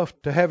that's enough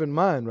to have in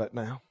mind right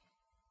now.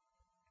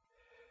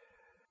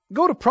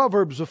 Go to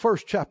Proverbs, the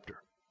 1st chapter.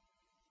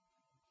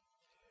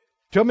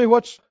 Tell me,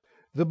 what's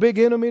the big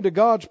enemy to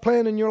God's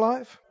plan in your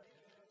life?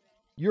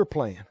 Your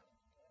plan.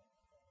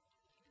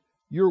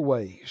 Your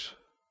ways.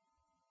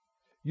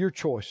 Your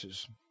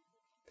choices.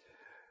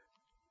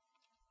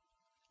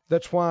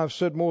 That's why I've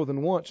said more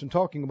than once in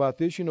talking about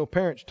this,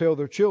 parents tell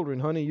their children,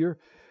 honey,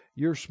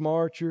 you're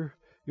smart,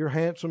 you're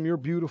handsome, you're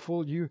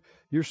beautiful,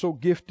 you're so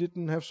gifted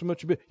and have so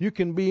much ability. You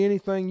can be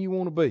anything you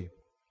want to be.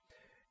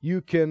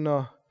 You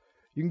can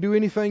do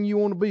anything you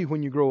want to be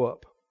when you grow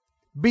up.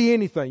 Be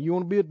anything. You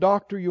want to be a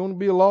doctor, you want to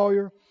be a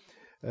lawyer,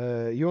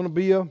 you want to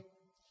be a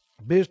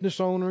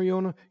business owner, you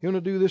want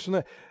to do this and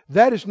that.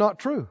 That is not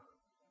true.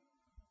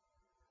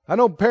 I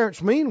know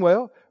parents mean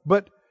well,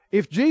 but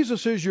if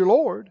Jesus is your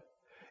Lord,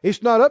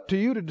 it's not up to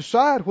you to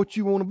decide what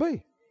you want to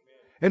be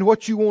and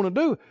what you want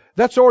to do.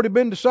 That's already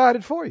been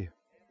decided for you.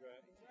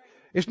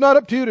 It's not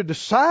up to you to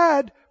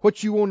decide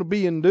what you want to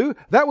be and do.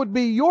 That would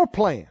be your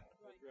plan,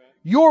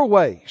 your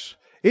ways.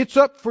 It's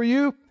up for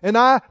you and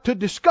I to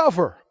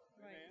discover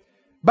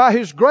by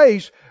his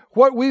grace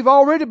what we've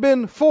already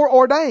been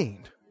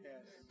foreordained,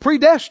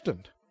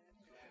 predestined.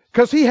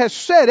 Because he has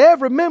set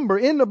every member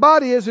in the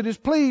body as it has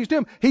pleased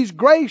him. He's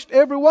graced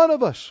every one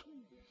of us.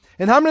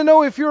 And how many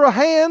know if you're a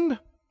hand,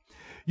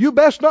 you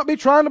best not be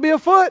trying to be a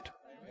foot?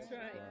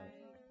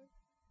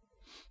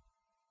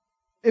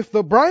 If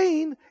the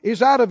brain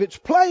is out of its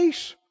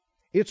place,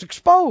 it's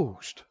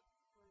exposed.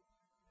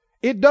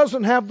 It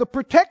doesn't have the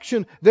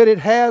protection that it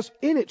has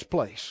in its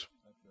place.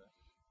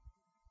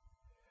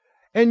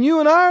 And you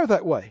and I are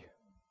that way.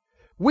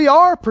 We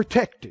are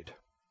protected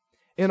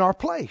in our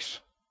place.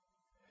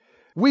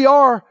 We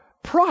are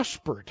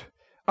prospered,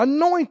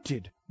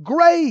 anointed,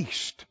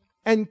 graced,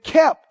 and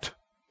kept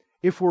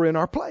if we're in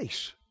our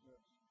place.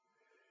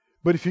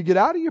 But if you get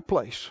out of your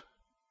place,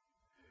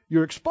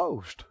 you're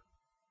exposed.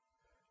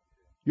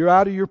 You're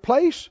out of your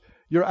place.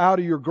 You're out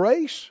of your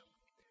grace.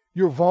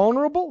 You're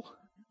vulnerable.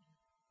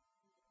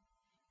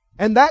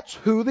 And that's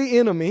who the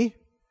enemy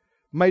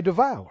may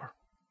devour.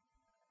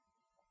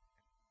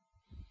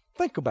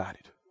 Think about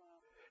it.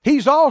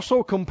 He's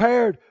also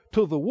compared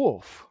to the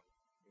wolf,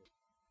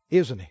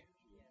 isn't he?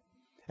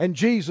 And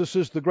Jesus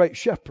is the great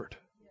shepherd.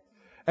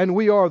 And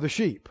we are the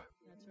sheep.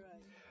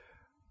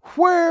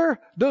 Where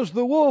does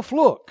the wolf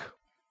look?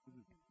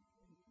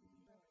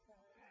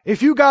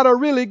 If you got a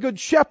really good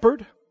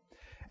shepherd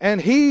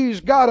and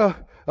he's got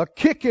a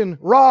kicking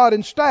rod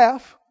and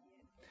staff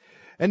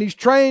and he's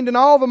trained in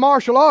all the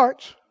martial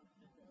arts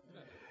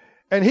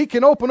and he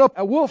can open up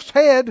a wolf's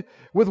head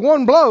with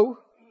one blow,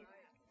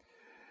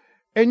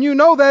 and you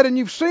know that and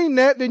you've seen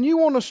that, then you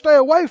want to stay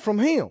away from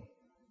him.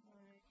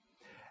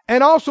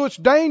 And also it's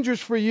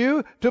dangerous for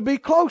you to be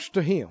close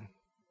to him,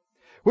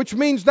 which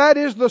means that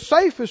is the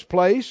safest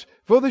place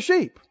for the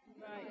sheep.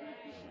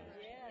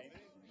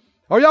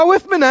 Are y'all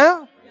with me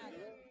now?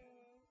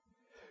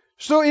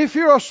 So if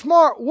you're a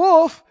smart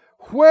wolf,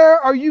 where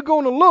are you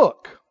going to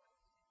look?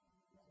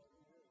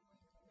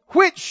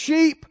 Which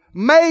sheep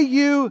may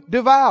you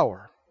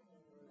devour?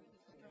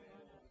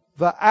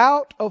 The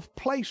out of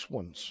place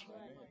ones.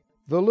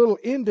 The little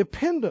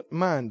independent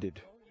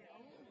minded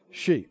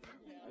sheep.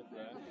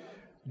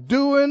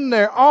 Doing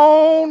their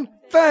own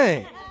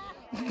thing.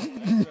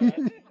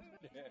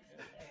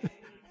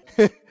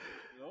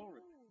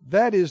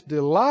 That is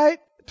delight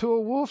to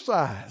a wolf's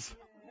eyes.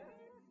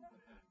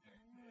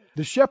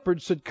 The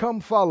shepherd said,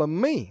 "Come follow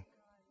me."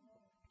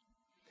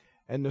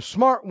 And the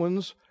smart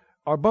ones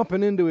are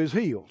bumping into his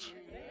heels.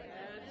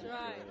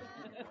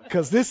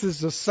 Because this is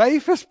the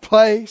safest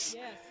place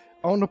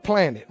on the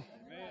planet.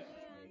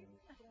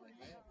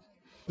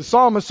 The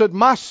psalmist said,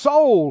 "My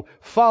soul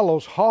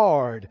follows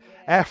hard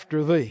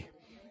after thee."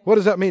 What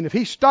does that mean? If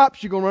he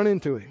stops, you're going to run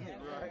into him.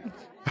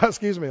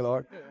 Excuse me,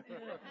 Lord.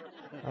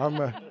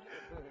 I'm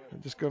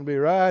just going to be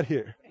right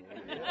here.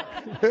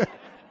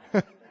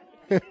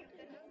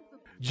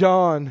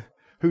 John,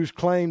 whose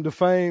claim to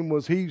fame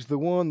was he's the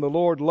one the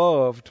Lord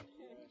loved.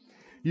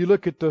 You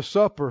look at the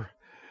supper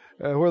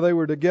where they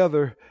were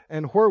together,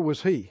 and where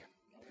was he?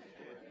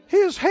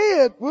 His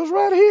head was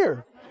right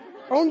here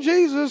on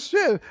Jesus.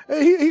 Yeah,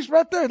 he's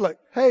right there like,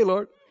 "Hey,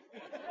 Lord."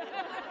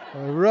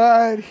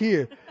 Right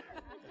here.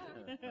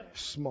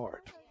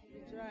 Smart.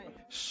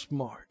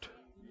 Smart.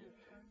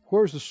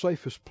 Where's the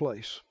safest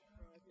place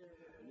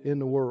in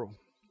the world?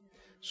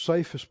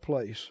 Safest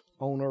place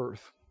on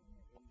earth.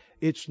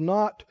 It's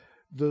not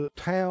the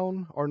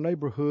town or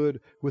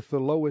neighborhood with the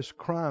lowest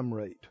crime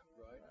rate.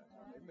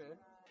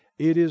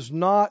 It is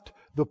not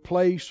the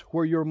place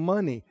where your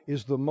money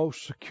is the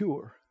most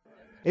secure.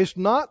 It's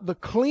not the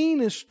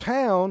cleanest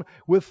town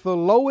with the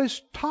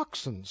lowest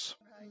toxins.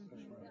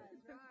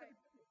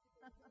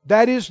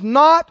 That is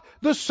not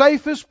the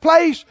safest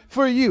place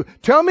for you.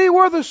 Tell me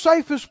where the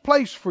safest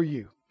place for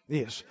you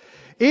is.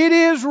 It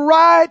is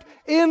right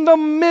in the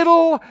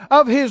middle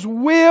of His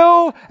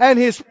will and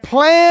His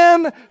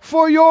plan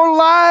for your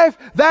life.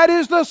 That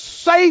is the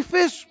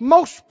safest,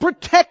 most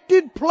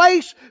protected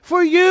place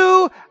for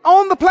you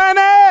on the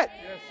planet.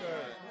 Yes,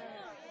 sir.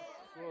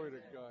 Glory to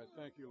God.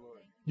 Thank you, Lord.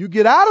 You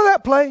get out of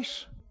that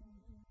place,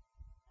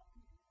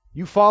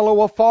 you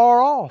follow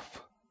afar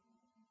off.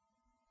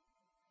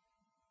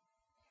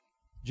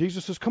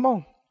 Jesus says, "Come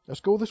on, let's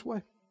go this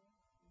way."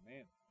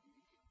 Amen.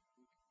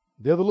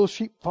 The other little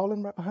sheep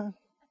falling right behind.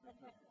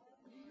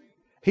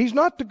 He's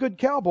not the good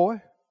cowboy.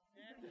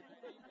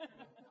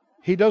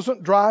 He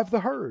doesn't drive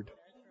the herd.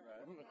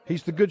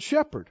 He's the good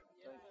shepherd.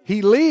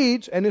 He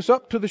leads, and it's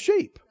up to the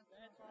sheep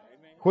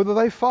whether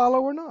they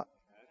follow or not.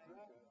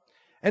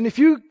 And if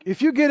you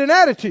get an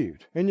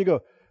attitude and you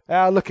go,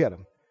 look at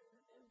him.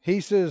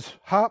 He says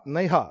hop and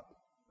they hop.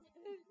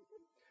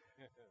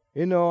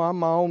 You know, I'm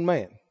my own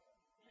man.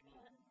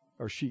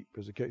 Or sheep,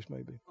 as the case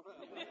may be.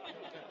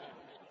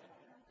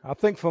 I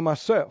think for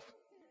myself.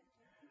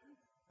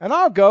 And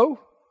I'll go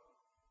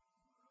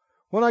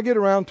when I get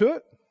around to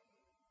it.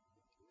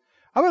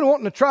 I've been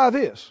wanting to try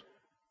this.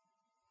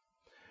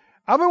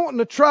 I've been wanting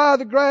to try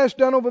the grass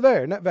down over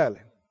there in that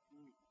valley.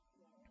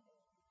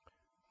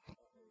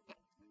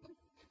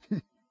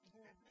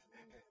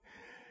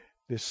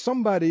 There's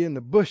somebody in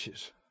the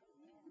bushes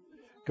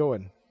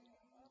going,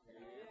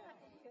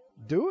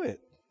 "Do it.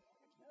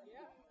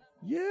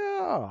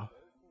 Yeah.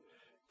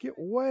 Get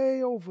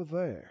way over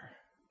there,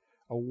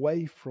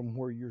 away from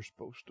where you're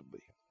supposed to be.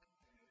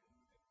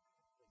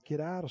 Get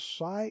out of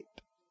sight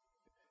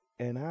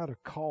and out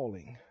of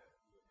calling.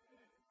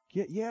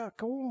 Go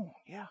on.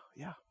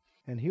 Yeah.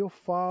 And He'll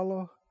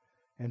follow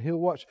and He'll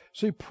watch.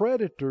 See,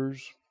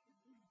 predators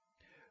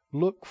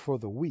look for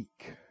the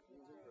weak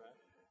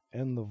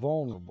and the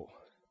vulnerable.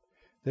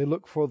 They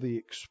look for the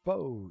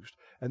exposed.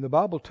 And the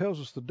Bible tells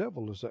us the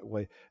devil is that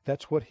way.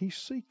 That's what he's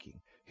seeking.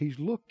 He's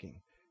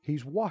looking.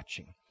 He's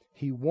watching.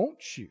 He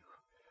wants you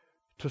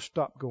to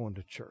stop going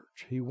to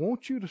church. He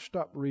wants you to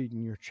stop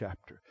reading your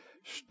chapter.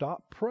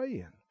 Stop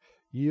praying.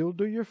 Yield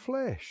to your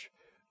flesh.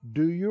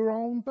 Do your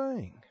own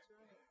thing.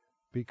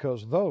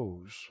 Because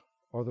those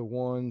are the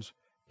ones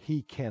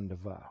He can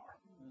devour.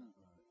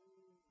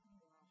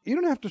 You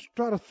don't have to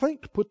try to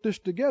think to put this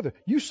together.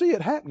 You see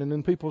it happening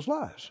in people's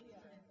lives,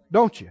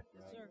 don't you?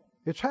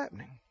 It's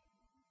happening.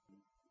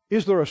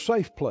 Is there a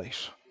safe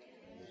place?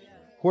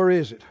 Where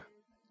is it?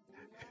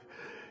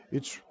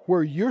 It's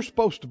where you're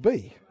supposed to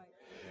be,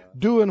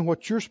 doing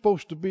what you're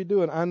supposed to be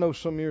doing. I know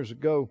some years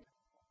ago,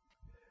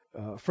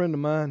 a friend of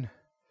mine,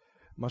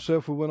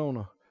 myself, we went on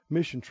a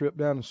mission trip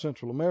down in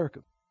Central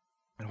America.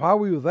 And while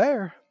we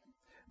were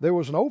there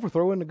was an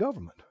overthrow in the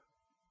government.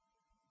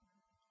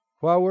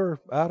 While we're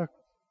out of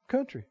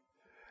country.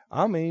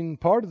 I mean,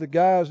 part of the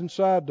guys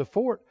inside the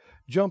fort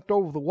jumped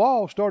over the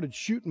wall, started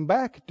shooting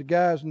back at the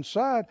guys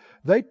inside.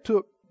 They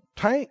took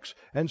tanks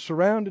and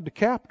surrounded the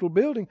Capitol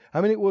building.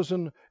 I mean, it was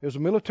a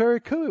military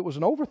coup. It was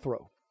an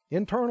overthrow,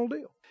 internal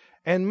deal.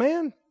 And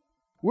man,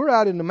 we're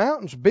out in the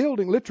mountains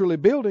literally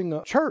building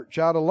a church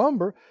out of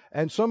lumber,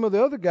 and some of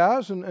the other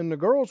guys and the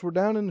girls were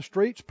down in the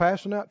streets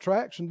passing out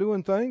tracts and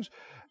doing things,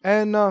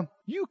 and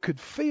you could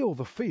feel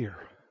the fear.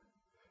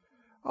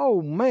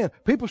 Oh man,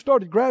 people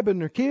started grabbing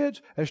their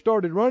kids and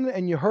started running,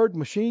 and you heard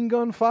machine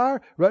gun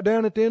fire right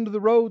down at the end of the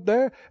road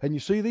there, and you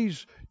see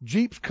these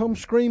Jeeps come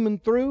screaming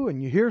through,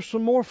 and you hear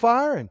some more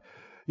fire, and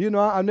you know,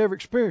 I never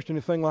experienced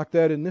anything like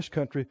that in this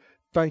country.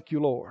 Thank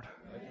you, Lord.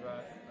 That's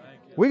right.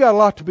 Thank you. We got a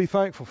lot to be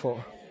thankful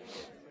for.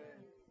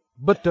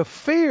 But the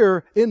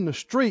fear in the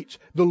streets,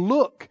 the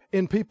look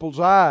in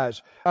people's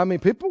eyes, I mean,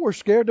 people were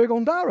scared they're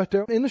going to die right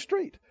there in the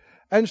street.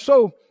 And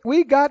so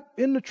we got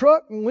in the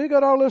truck and we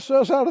got our little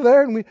selves out of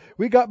there, and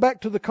we got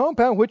back to the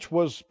compound, which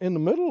was in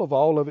the middle of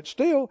all of it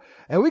still.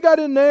 And we got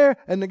in there,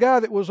 and the guy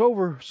that was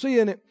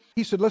overseeing it,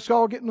 he said, let's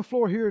all get on the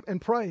floor here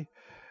and pray.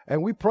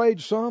 And we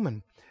prayed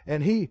some,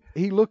 and he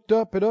looked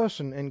up at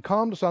us and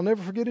calmed us. I'll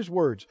never forget his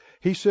words.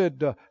 He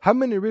said, how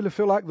many really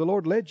feel like the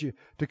Lord led you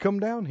to come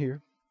down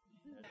here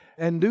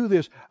and do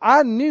this?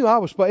 I knew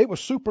it was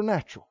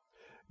supernatural.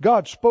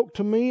 God spoke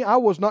to me. I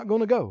was not going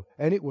to go.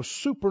 And it was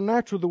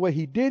supernatural the way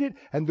He did it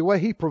and the way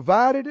He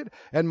provided it.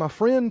 And my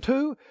friend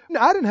too.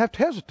 I didn't have to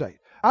hesitate.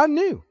 I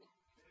knew.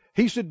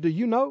 He said, do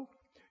you know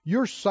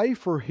you're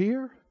safer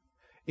here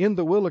in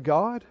the will of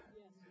God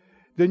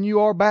than you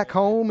are back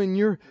home in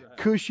your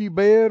cushy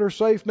bed or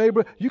safe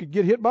neighborhood? You could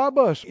get hit by a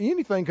bus.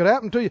 Anything could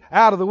happen to you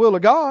out of the will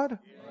of God.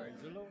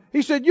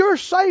 He said, you're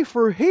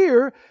safer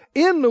here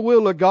in the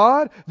will of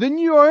God than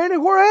you are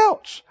anywhere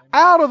else.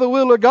 Out of the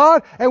will of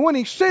God. And when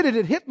He said it,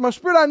 it hit my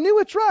spirit. I knew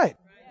it's right.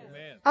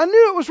 Amen. I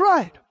knew it was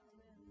right.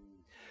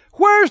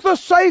 Where's the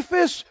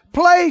safest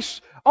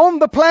place on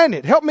the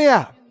planet? Help me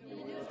out.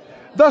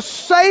 The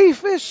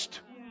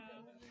safest,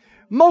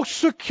 most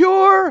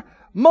secure,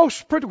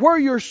 where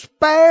you're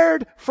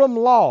spared from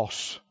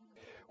loss,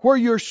 where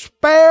you're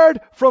spared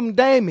from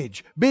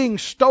damage, being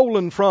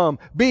stolen from,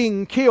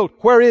 being killed.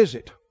 Where is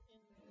it?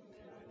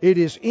 It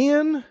is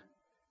in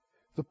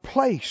the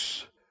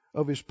place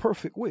of His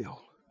perfect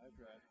will.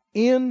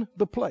 In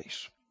the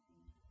place.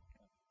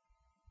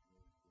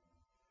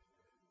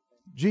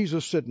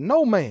 Jesus said,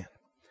 no man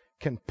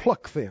can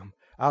pluck them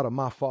out of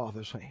my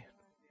Father's hand.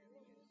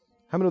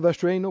 How many of that's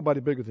true? Ain't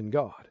nobody bigger than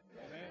God.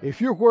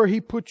 If you're where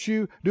He puts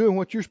you, doing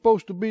what you're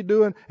supposed to be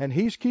doing, and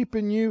He's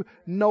keeping you,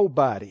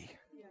 nobody.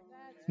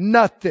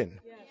 Nothing.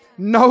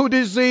 No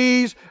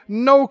disease,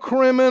 no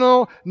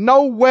criminal,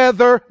 no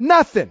weather,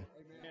 nothing.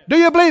 Do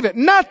you believe it?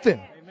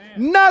 Nothing.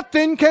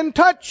 Nothing can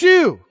touch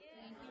you.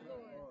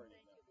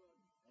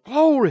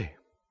 Glory.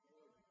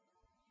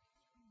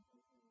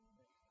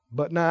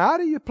 But now out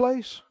of your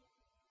place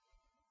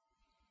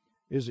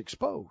is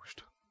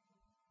exposed.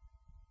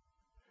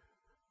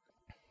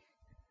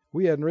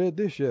 We hadn't read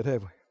this yet,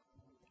 have we?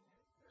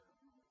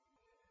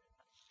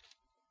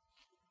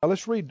 Now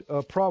let's read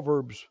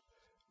Proverbs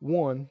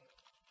 1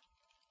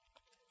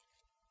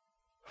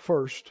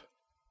 first.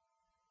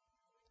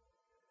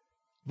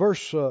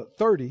 Verse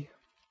 30.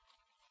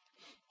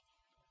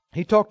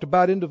 He talked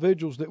about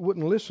individuals that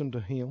wouldn't listen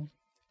to Him.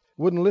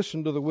 Wouldn't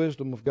listen to the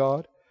wisdom of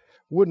God,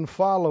 wouldn't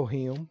follow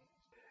Him.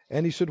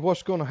 And he said,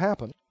 what's going to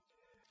happen?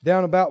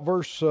 Down about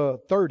verse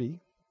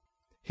 30,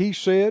 he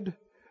said,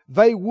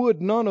 they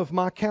would none of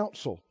my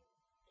counsel.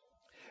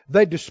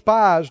 They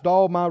despised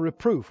all my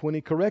reproof. When He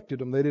corrected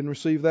them, they didn't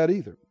receive that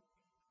either.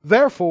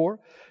 Therefore,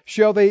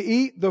 shall they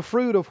eat the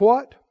fruit of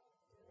what?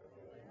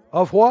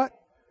 Of what?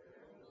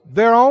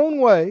 Their own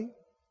way,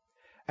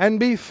 and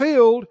be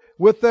filled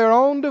with their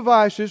own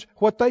devices,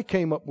 what they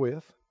came up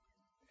with.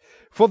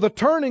 For the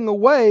turning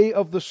away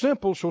of the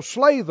simple shall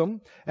slay them,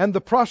 and the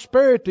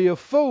prosperity of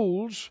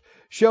fools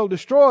shall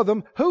destroy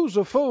them. Who's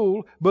a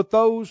fool but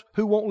those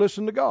who won't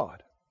listen to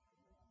God?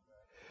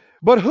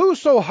 But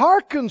whoso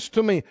hearkens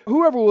to me,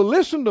 whoever will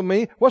listen to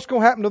me, what's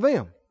going to happen to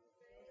them?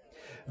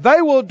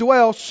 They will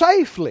dwell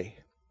safely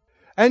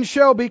and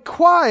shall be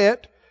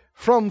quiet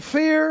from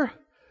fear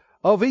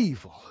of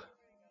evil.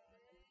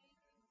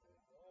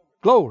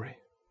 Glory.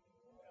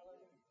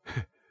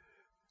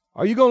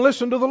 Are you going to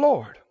listen to the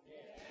Lord?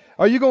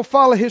 Are you going to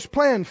follow His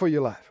plan for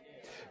your life?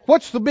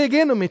 What's the big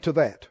enemy to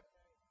that?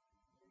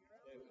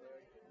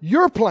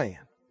 Your plan,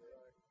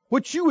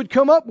 which you would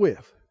come up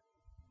with.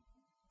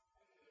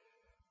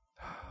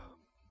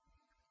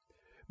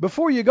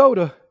 Before you go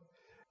to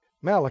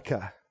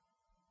Malachi,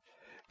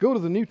 go to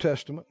the New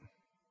Testament.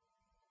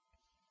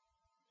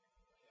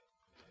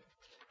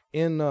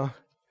 In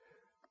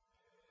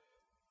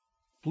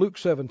Luke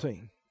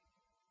 17.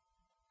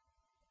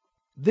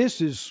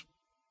 This is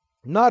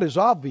not as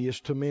obvious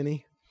to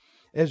many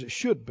as it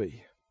should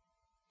be,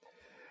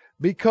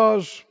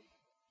 because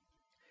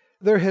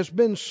there has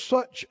been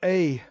such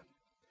a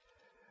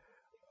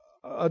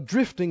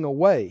drifting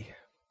away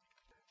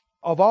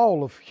of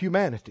all of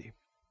humanity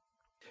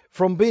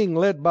from being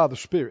led by the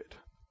Spirit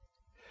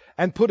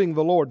and putting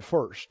the Lord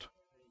first.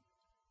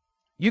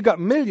 You got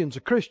millions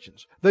of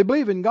Christians. They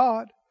believe in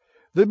God.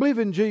 They believe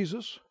in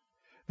Jesus.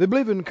 They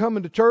believe in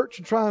coming to church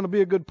and trying to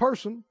be a good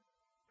person.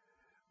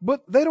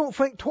 But they don't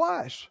think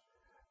twice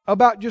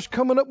about just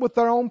coming up with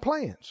their own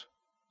plans.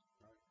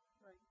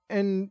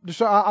 And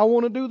decide, I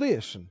want to do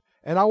this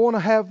and I want to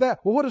have that.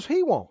 Well, what does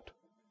he want?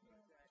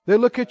 They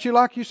look at you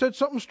like you said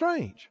something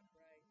strange.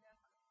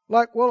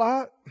 Like,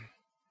 well,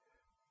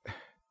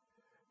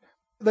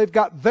 they've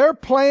got their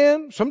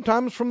plan,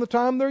 sometimes from the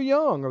time they're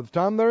young or the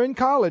time they're in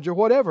college or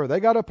whatever. They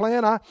got a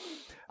plan.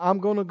 I'm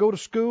going to go to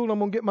school and I'm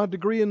going to get my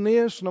degree in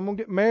this and I'm going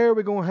to get married.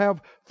 We're going to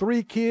have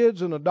 3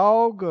 kids and a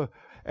dog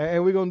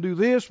and we're going to do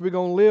this. We're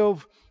going to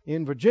live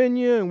in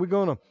Virginia and we're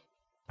going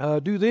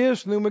to do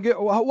this. And then we get,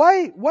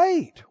 wait.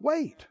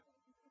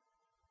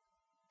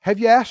 Have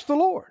you asked the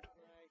Lord?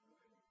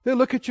 They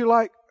look at you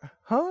like,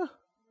 huh?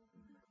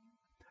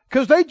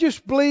 Because they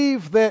just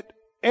believe that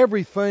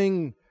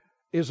everything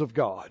is of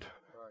God.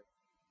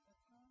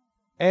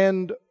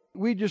 And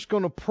we're just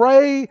going to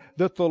pray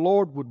that the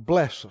Lord would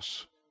bless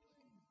us.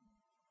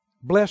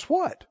 Bless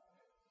what?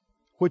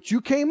 What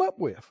you came up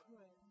with.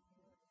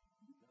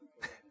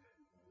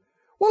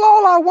 Well,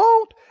 all I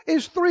want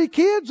is 3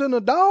 kids and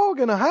a dog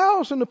and a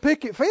house and a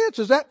picket fence.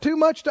 Is that too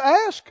much to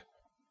ask?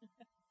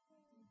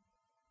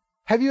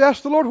 Have you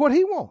asked the Lord what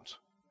He wants?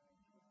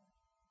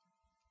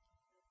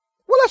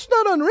 Well, that's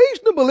not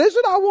unreasonable, is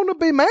it? I want to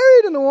be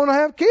married and I want to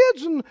have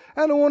kids and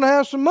I want to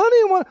have some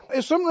money.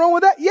 Is something wrong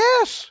with that?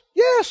 Yes.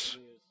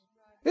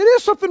 It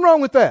is something wrong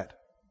with that.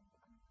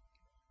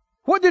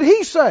 What did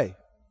He say?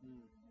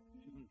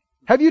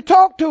 Have you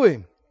talked to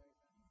Him?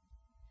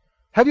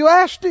 Have you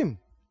asked Him?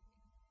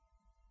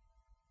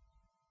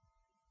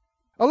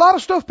 A lot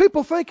of stuff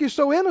people think is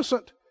so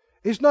innocent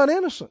is not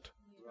innocent.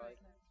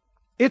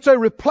 It's a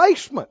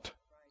replacement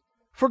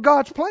for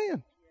God's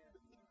plan.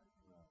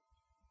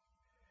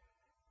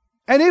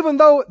 And even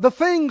though the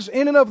things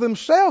in and of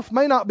themselves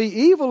may not be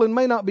evil and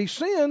may not be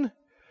sin,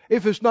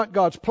 if it's not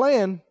God's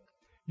plan,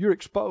 you're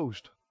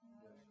exposed.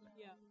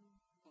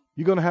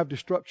 You're going to have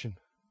destruction.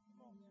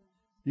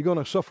 You're going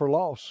to suffer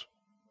loss.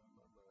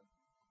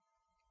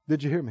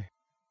 Did you hear me?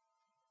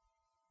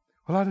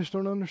 Well, I just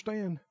don't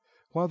understand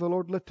why the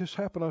Lord let this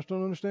happen. I just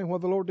don't understand why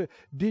the Lord did.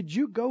 Did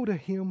you go to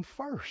Him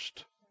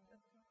first?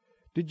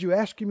 Did you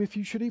ask Him if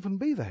you should even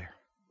be there?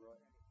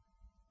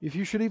 If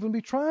you should even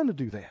be trying to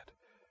do that?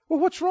 Well,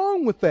 what's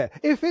wrong with that?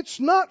 If it's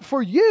not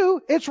for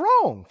you, it's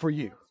wrong for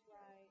you.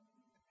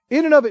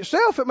 In and of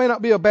itself, it may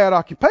not be a bad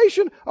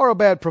occupation or a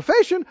bad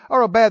profession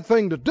or a bad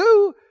thing to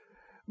do,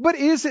 but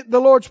is it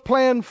the Lord's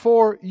plan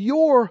for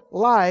your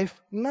life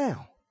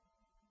now?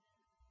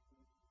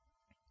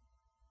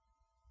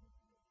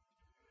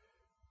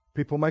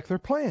 People make their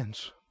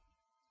plans.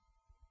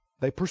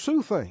 They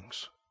pursue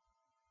things.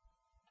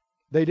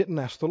 They didn't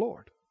ask the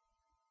Lord.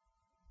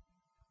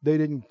 They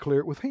didn't clear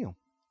it with Him.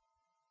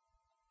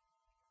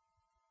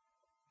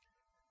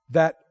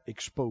 That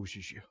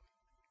exposes you.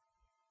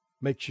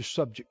 Makes you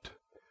subject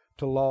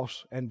to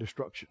loss and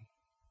destruction.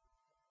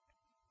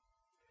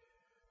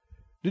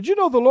 Did you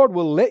know the Lord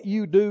will let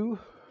you do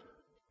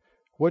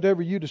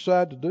whatever you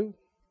decide to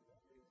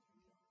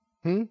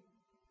do?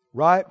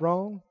 Right,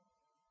 wrong,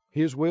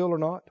 His will or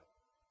not?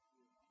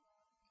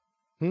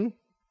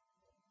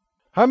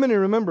 How many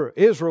remember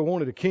Israel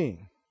wanted a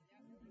king?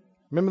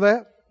 Remember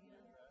that?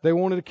 They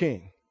wanted a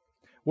king.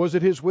 Was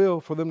it His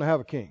will for them to have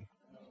a king?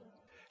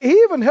 He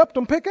even helped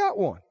them pick out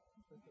one.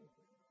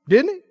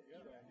 Didn't He?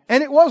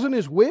 And it wasn't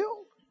His will?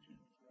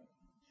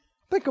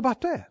 Think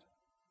about that.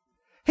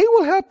 He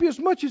will help you as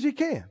much as He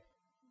can.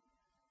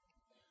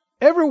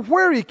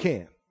 Everywhere He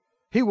can.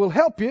 He will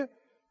help you.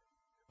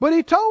 But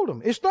He told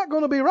them, it's not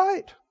going to be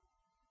right.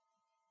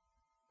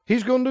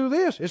 He's going to do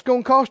this. It's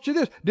going to cost you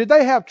this. Did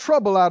they have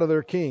trouble out of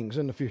their kings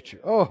in the future?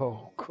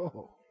 Oh,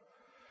 cool.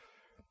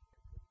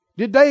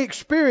 Did they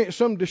experience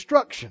some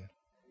destruction?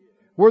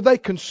 Were they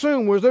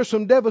consumed? Was there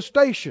some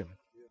devastation?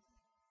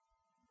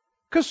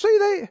 Because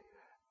see,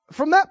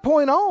 from that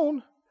point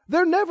on,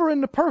 they're never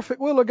in the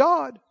perfect will of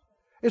God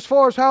as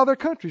far as how their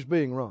country's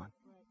being run.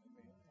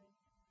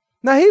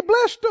 Now, He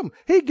blessed them.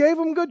 He gave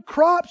them good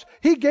crops.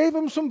 He gave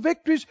them some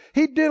victories.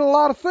 He did a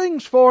lot of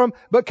things for them.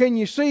 But can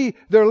you see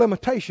their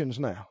limitations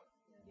now?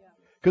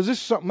 Because this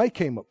is something they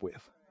came up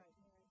with.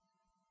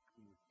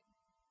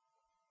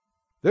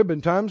 There have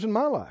been times in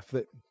my life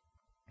that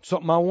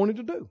something I wanted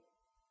to do.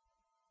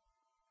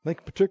 I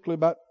think particularly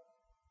about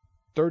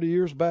 30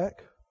 years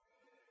back.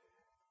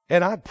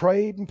 And I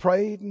prayed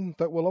and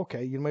thought, well,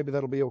 okay, maybe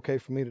that'll be okay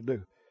for me to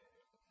do.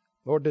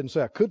 Lord didn't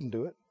say I couldn't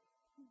do it.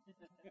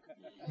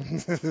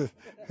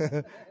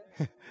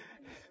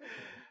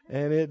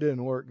 And it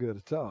didn't work good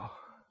at all.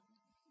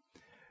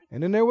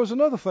 And then there was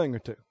another thing or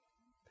two.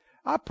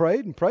 I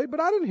prayed and prayed, but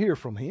I didn't hear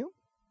from Him.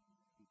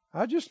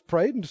 I just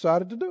prayed and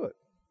decided to do it.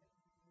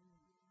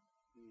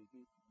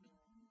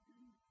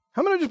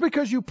 How many just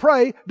because you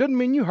pray doesn't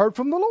mean you heard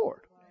from the Lord?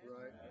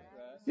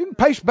 You can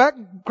pace back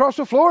across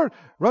the floor,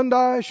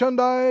 run-die,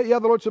 shun-die. Yeah,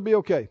 the Lord said be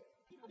okay.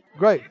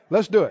 Great,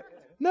 let's do it.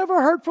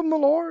 Never heard from the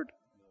Lord.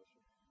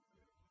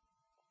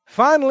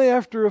 Finally,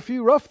 after a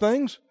few rough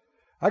things,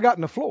 I got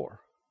in the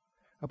floor.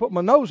 I put my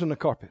nose in the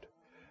carpet.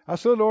 I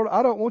said, Lord,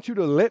 I don't want you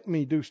to let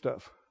me do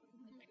stuff.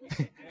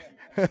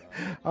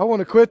 I want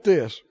to quit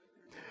this.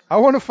 I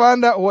want to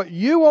find out what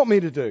you want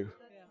me to do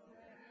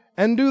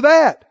and do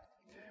that.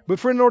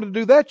 But in order to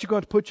do that, you're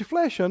going to put your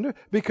flesh under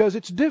because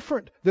it's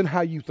different than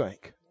how you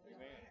think.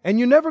 And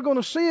you're never going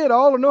to see it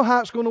all or know how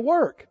it's going to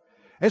work.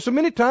 And so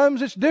many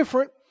times it's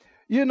different,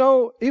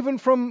 even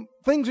from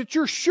things that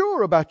you're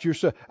sure about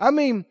yourself. I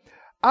mean,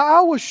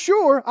 I was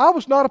sure I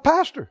was not a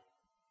pastor.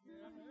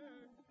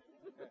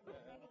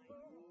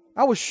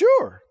 I was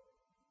sure.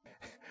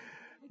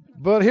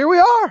 But here we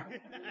are.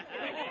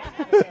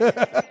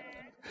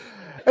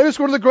 And it's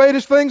one of the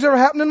greatest things ever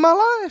happened in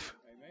my life.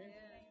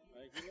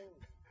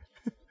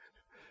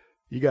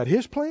 You got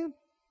His plan.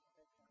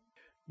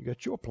 You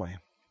got your plan.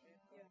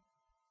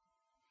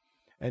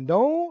 And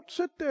don't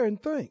sit there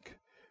and think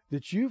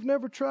that you've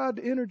never tried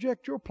to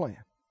interject your plan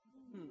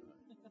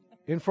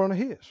in front of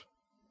His.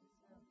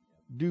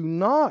 Do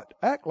not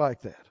act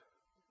like that.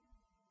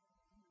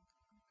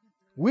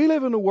 We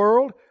live in a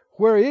world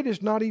where it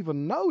is not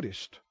even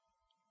noticed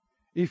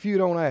if you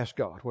don't ask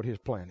God what His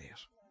plan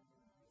is.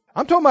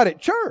 I'm talking about at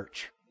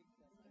church.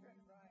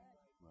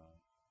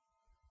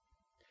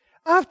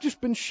 I've just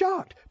been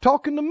shocked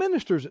talking to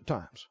ministers at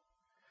times.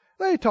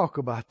 They talk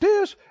about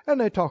this,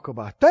 and they talk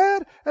about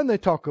that, and they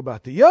talk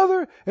about the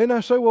other, and I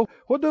say, well,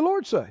 what did the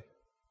Lord say?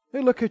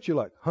 They look at you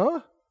like,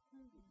 huh?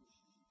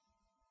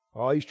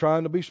 Oh, He's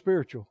trying to be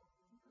spiritual.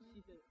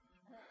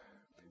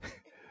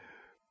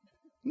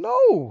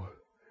 No.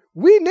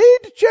 We need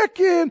to check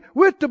in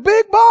with the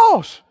big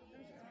boss.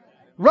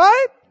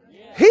 Right?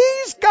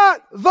 He's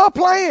got the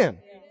plan.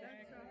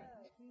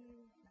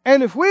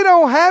 And if we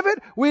don't have it,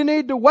 we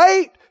need to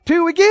wait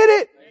till we get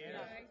it.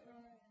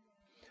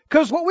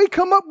 Because what we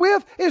come up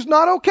with is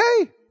not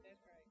okay.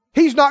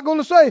 He's not going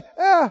to say,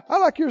 I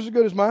like yours as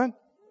good as mine.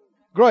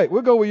 Great,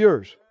 we'll go with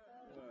yours.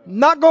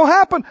 Not going to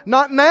happen.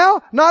 Not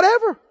now, not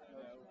ever.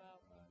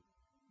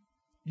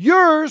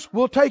 Yours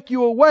will take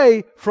you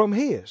away from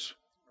His.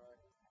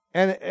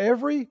 And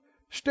every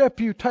step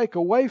you take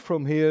away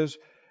from His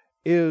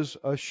is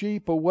a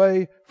sheep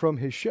away from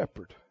His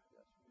shepherd.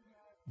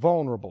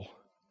 Vulnerable.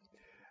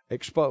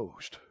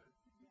 Exposed.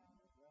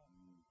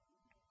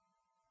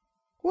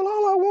 Well,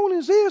 all I want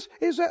is this.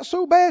 Is that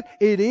so bad?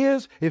 It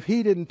is if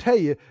He didn't tell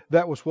you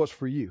that was what's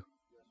for you.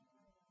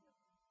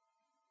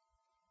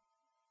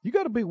 You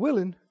got to be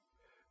willing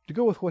to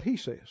go with what He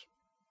says.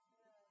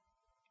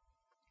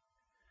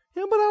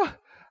 Yeah, but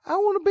I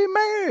want to be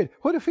married.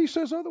 What if He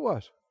says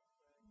otherwise?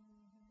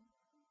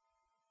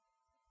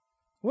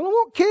 Well, I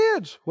want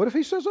kids. What if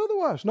He says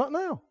otherwise? Not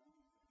now.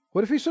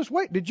 What if He says,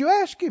 wait, did you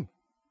ask Him?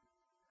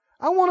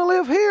 I want to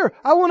live here.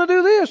 I want to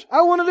do this.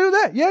 I want to do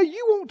that. Yeah,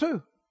 you want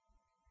to.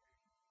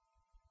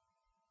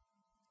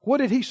 What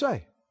did He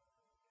say?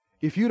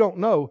 If you don't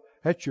know,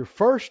 that's your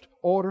first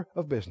order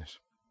of business,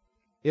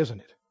 isn't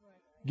it?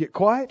 Get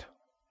quiet.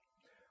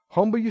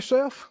 Humble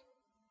yourself.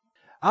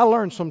 I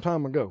learned some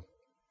time ago.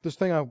 This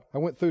thing I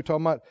went through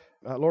talking about,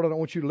 Lord, I don't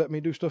want you to let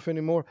me do stuff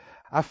anymore.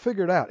 I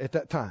figured out at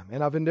that time,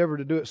 and I've endeavored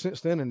to do it since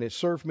then, and it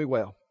served me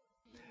well,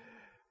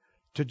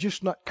 to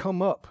just not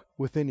come up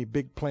with any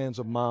big plans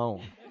of my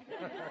own.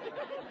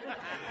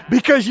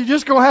 Because you're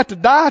just going to have to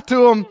die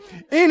to them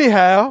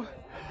anyhow.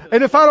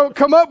 And if I don't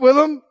come up with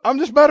them, I'm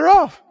just better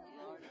off.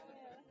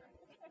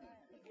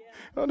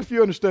 I don't know if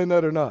you understand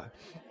that or not.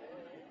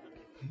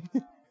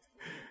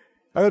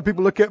 I had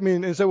people look at me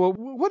and say, well,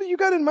 what do you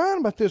got in mind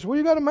about this? What do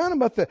you got in mind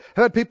about that?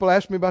 I had people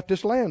ask me about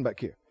this land back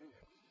here.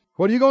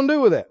 What are you going to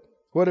do with that?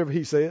 Whatever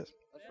He says.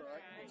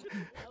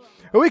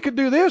 Well, we could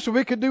do this or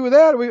we could do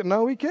that.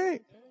 No, we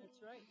can't.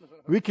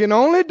 We can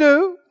only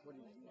do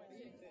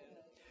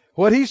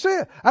what He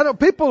said. I know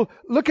people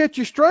look at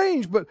you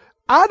strange, but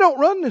I don't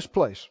run this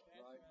place.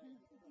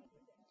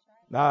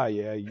 Ah,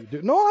 yeah, you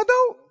do. No, I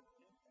don't.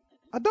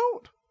 I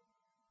don't.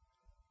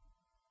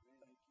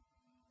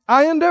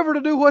 I endeavor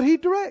to do what He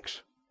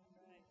directs.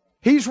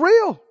 He's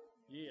real.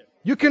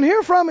 You can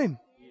hear from Him.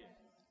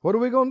 What are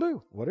we going to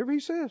do? Whatever He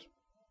says.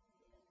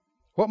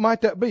 What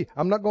might that be?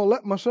 I'm not going to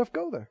let myself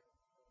go there.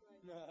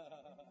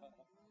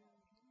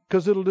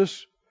 Because it'll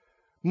just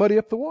muddy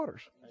up the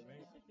waters.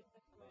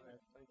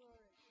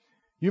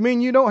 You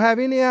mean you don't have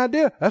any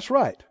idea? That's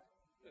right.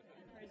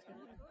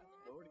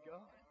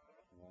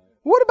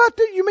 What about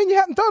this? You mean you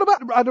haven't thought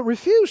about it? I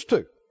refuse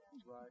to.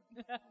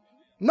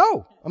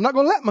 No, I'm not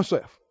going to let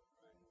myself.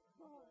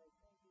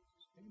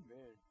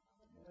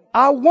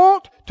 I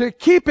want to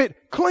keep it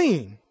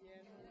clean.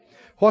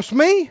 What's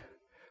me?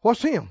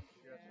 What's him?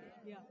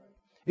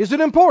 Is it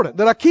important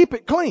that I keep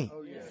it clean?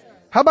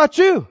 How about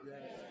you?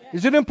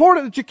 Is it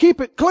important that you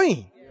keep it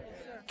clean?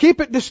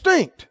 Keep it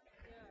distinct.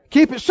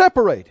 Keep it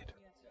separated.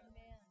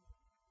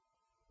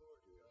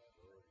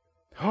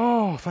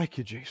 Oh, thank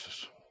you,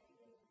 Jesus.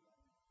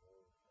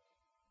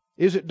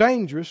 Is it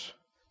dangerous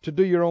to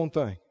do your own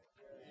thing?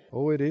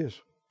 Oh, it is.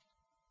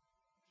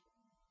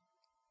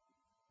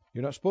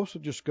 You're not supposed to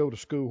just go to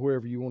school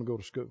wherever you want to go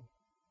to school.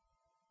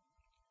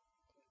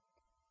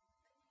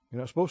 You're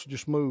not supposed to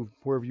just move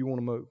wherever you want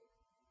to move.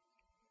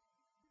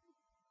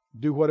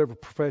 Do whatever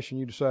profession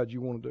you decide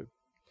you want to do.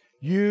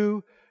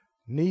 You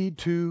need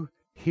to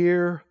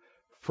hear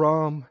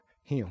from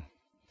Him.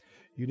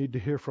 You need to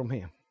hear from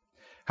Him.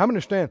 How many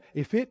understand?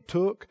 If it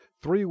took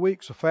 3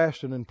 weeks of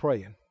fasting and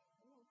praying,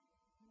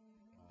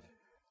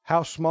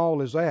 how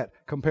small is that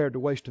compared to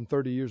wasting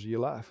 30 years of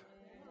your life?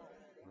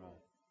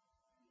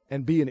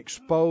 And being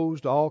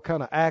exposed to all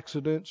kind of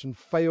accidents and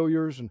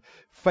failures and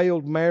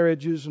failed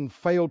marriages and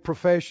failed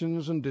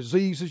professions and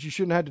diseases you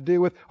shouldn't have to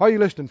deal with. Are you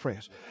listening,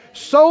 friends?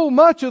 So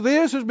much of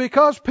this is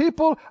because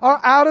people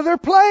are out of their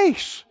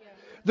place.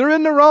 They're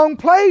in the wrong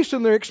place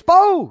and they're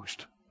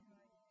exposed.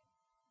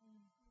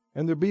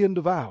 And they're being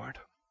devoured.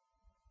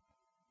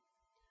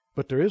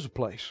 But there is a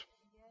place.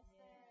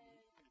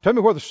 Tell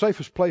me where the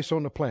safest place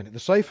on the planet, the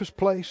safest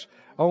place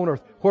on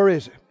earth, where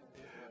is it?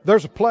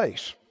 There's a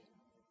place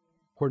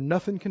where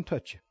nothing can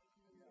touch you.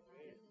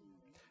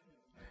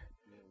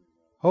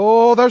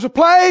 Oh, there's a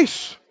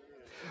place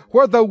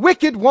where the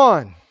wicked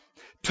one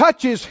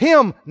touches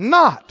him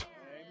not.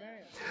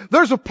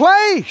 There's a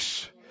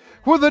place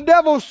where the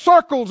devil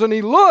circles and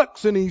he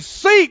looks and he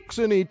seeks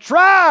and he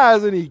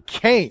tries and he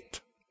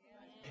can't.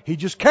 He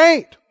just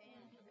can't.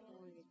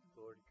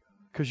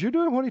 Because you're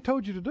doing what he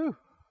told you to do.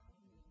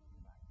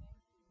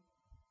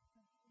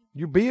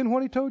 You're being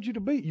what he told you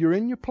to be. You're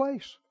in your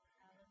place.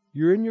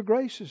 You're in your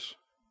graces.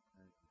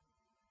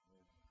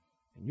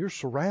 And you're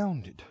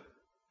surrounded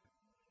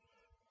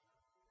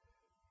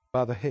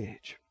by the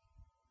hedge.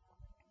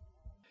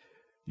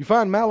 You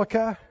find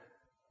Malachi?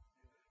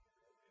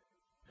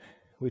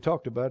 We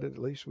talked about it, at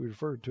least we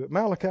referred to it.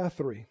 Malachi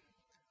 3.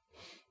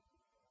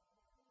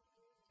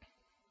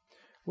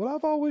 Well,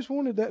 I've always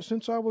wanted that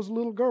since I was a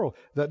little girl.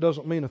 That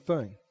doesn't mean a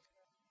thing.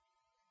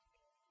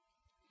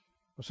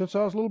 Well, since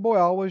I was a little boy,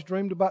 I always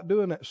dreamed about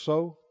doing that.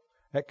 So,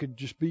 that could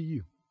just be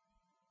you.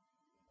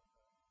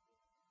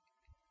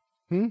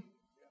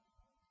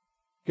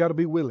 Got to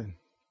be willing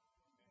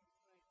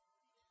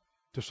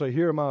to say,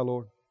 "Here am I,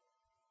 Lord.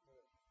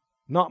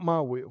 Not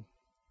my will."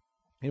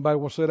 Anybody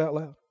want to say it out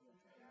loud?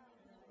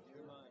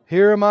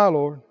 Here am I,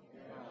 Lord.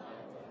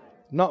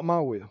 Not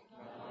my will.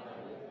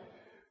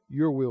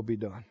 Your will be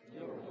done.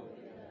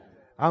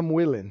 I'm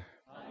willing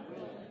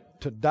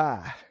to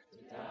die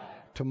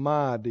to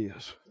my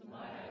ideas.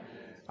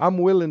 I'm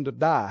willing to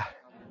die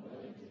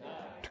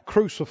to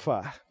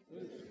crucify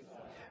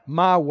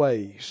my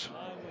ways,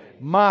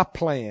 my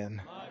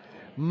plan,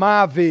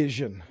 my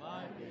vision,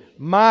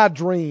 my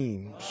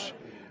dreams.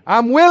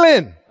 I'm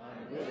willing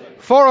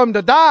for them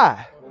to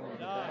die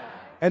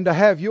and to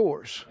have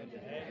yours.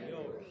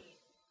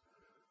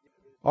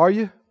 Are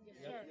you?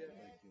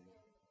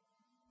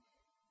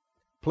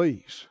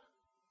 Please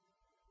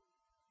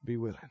be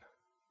willing.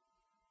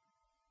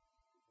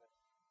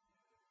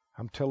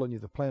 I'm telling you,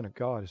 the plan of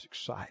God is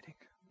exciting.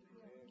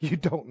 You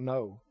don't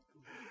know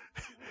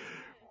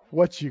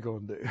what you're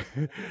going to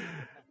do,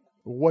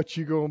 what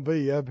you're going to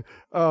be.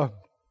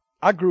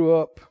 I grew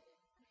up,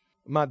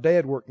 my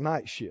dad worked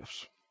night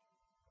shifts.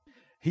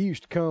 He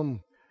used to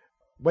come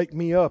wake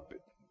me up at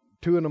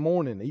 2 a.m.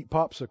 and eat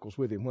popsicles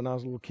with him when I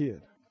was a little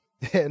kid.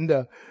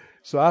 And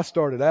so I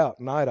started out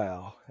night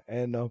owl.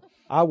 And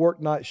I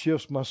worked night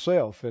shifts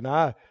myself. And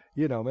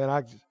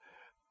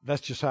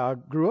that's just how I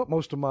grew up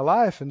most of my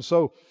life. And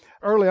so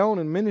early on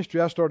in ministry,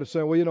 I started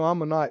saying, well,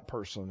 I'm a night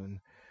person. And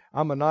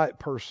I'm a night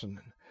person.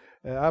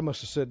 I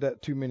must have said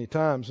that too many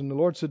times. And the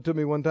Lord said to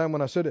me one time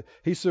when I said it,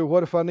 He said,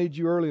 "What if I need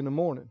you early in the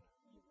morning?"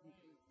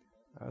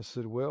 I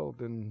said, "Well,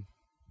 then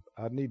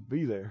I need to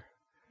be there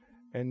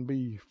and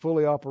be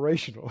fully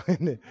operational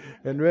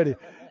and ready."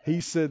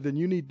 He said, "Then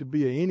you need to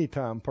be an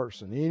anytime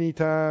person.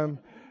 Anytime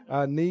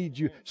I need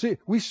you." See,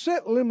 we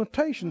set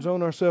limitations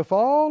on ourselves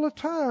all the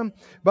time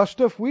by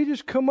stuff we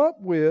just come up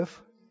with.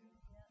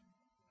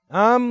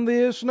 I'm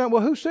this and that.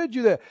 Well, who said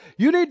you that?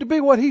 You need to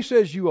be what He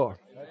says you are.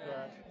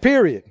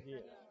 Period.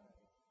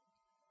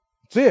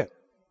 That's it.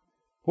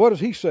 What does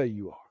He say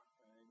you are?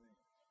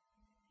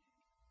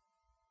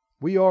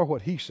 We are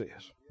what He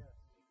says.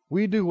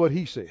 We do what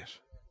He says.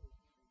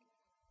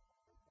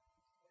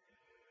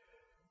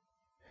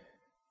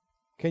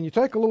 Can you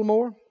take a little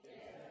more?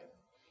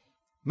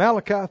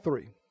 Malachi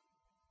 3.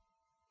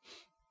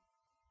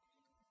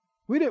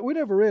 We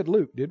never read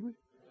Luke, did we?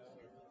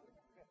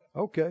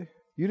 Okay.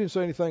 You didn't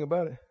say anything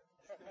about it.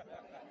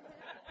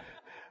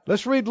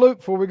 Let's read Luke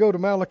before we go to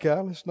Malachi.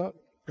 Let's not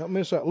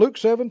miss out. Luke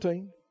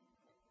 17.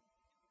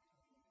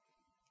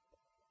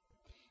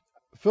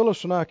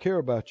 Phyllis and I care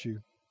about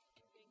you.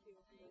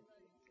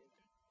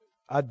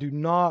 I do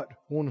not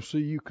want to see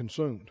you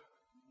consumed.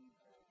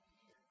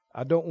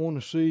 I don't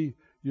want to see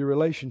your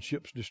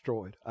relationships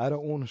destroyed. I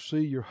don't want to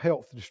see your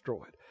health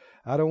destroyed.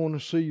 I don't want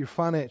to see your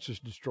finances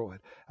destroyed.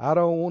 I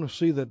don't want to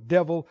see the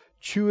devil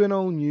chewing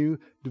on you,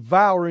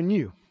 devouring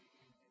you.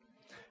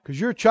 Because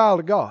you're a child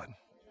of God.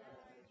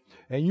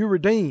 And you're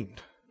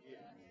redeemed.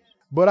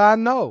 But I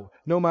know,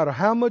 no matter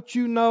how much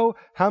you know,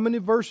 how many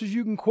verses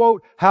you can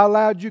quote, how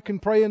loud you can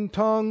pray in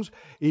tongues,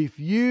 if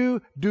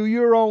you do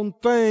your own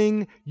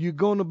thing, you're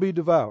going to be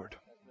devoured.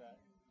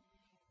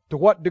 To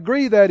what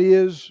degree that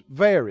is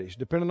varies,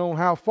 depending on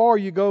how far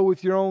you go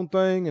with your own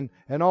thing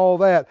and all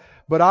that.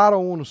 But I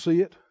don't want to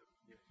see it.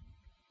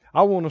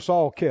 I want us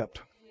all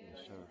kept.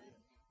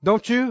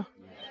 Don't you?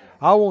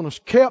 I want us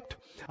kept.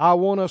 I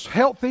want us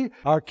healthy.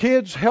 Our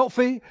kids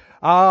healthy.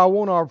 I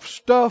want our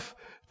stuff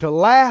to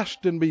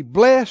last and be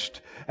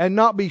blessed and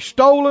not be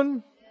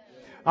stolen.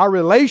 Our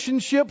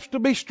relationships to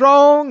be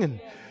strong and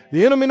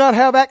the enemy not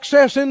have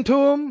access into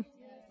them.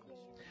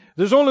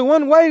 There's only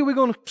one way we're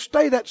going to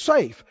stay that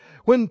safe.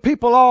 When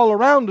people all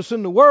around us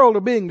in the world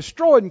are being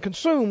destroyed and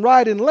consumed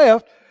right and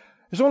left,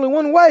 there's only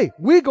one way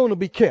we're going to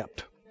be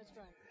kept.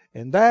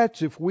 And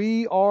that's if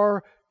we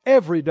are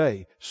every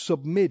day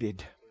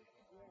submitted,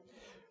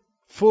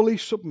 fully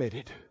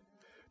submitted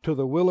to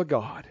the will of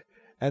God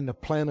and the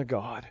plan of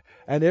God.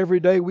 And every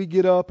day we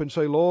get up and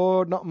say,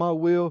 Lord, not my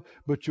will,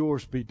 but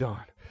yours be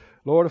done.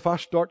 Lord, if I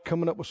start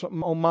coming up with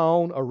something on my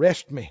own,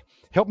 arrest me.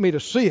 Help me to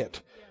see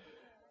it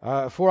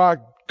before I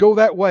go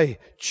that way.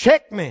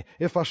 Check me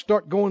if I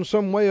start going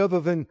some way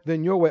other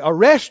than your way.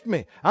 Arrest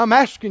me. I'm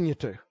asking you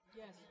to.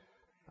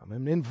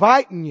 I'm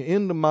inviting you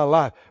into my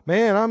life.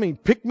 Man, I mean,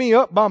 pick me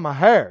up by my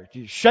hair.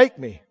 You shake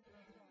me.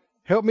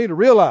 Help me to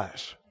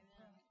realize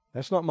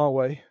that's not my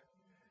way.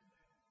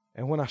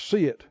 And when I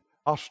see it,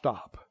 I'll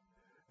stop.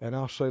 And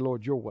I'll say,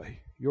 Lord, your way,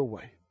 your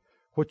way.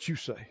 What you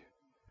say.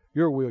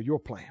 Your will, your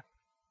plan.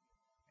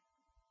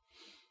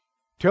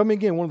 Tell me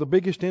again, one of the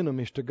biggest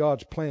enemies to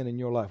God's plan in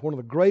your life. One of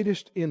the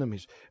greatest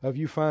enemies of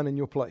you finding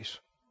your place.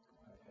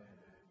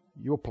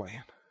 Your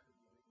plan.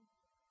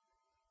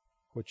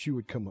 What you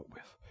would come up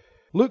with.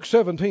 Luke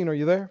 17, are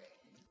you there?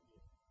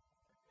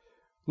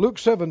 Luke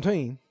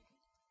 17,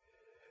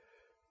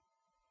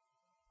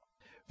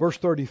 verse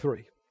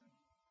 33.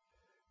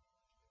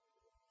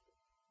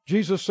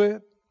 Jesus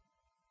said,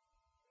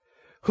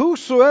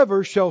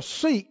 whosoever shall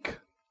seek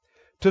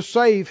to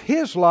save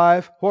his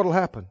life, what'll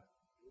happen?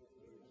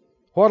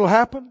 What'll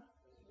happen?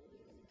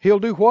 He'll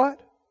do what?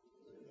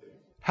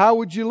 How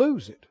would you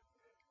lose it?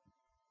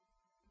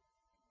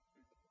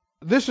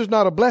 This is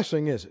not a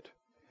blessing, is it?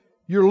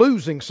 You're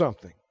losing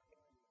something.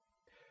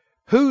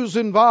 Who's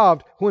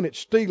involved when it's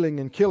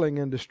stealing and killing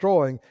and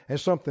destroying and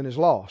something is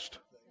lost?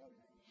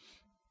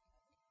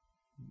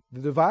 The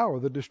devourer,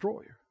 the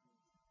destroyer.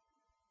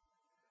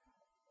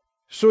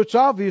 So it's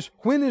obvious,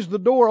 when is the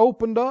door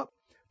opened up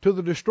to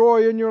the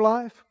destroyer in your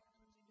life?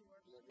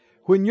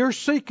 When you're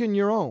seeking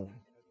your own.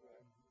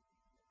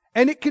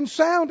 And it can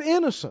sound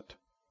innocent.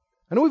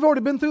 I know we've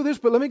already been through this,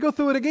 but let me go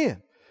through it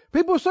again.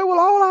 People say, well,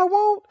 all I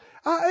want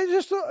is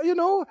just,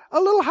 a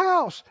little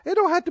house. It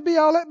don't have to be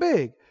all that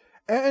big.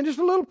 And just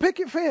a little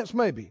picket fence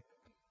maybe.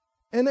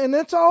 And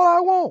that's all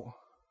I want.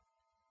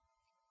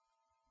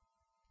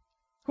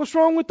 What's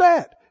wrong with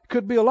that?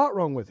 Could be a lot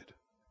wrong with it.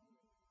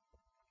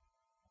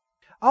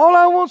 All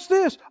I want's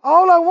this.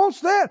 All I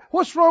want's that.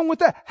 What's wrong with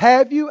that?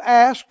 Have you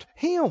asked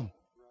Him?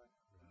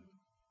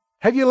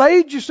 Have you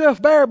laid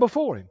yourself bare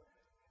before Him?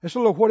 And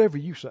so, Lord, whatever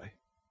you say.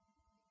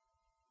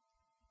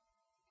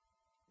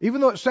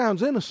 Even though it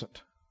sounds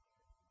innocent,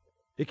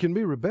 it can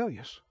be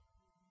rebellious.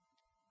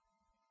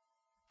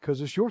 Because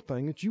it's your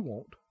thing that you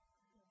want.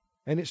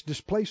 And it's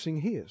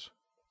displacing His.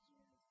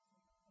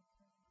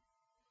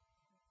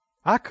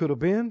 I could have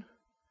been,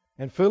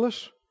 and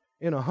Phyllis,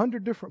 in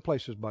 100 different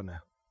places by now.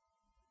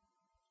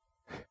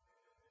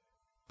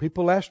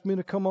 People asked me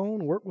to come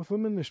on and work with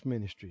them in this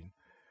ministry.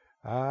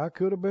 I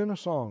could have been a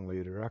song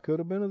leader. I could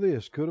have been a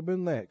this, could have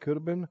been that, could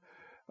have been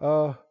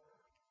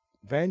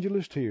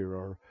evangelist here,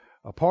 or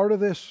a part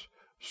of this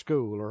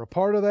school, or a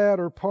part of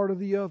that, or part of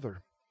the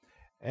other.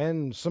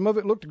 And some of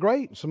it looked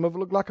great, and some of it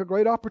looked like a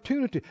great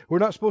opportunity. We're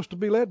not supposed to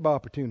be led by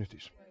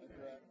opportunities.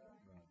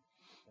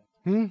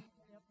 We're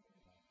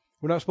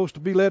not supposed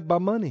to be led by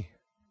money.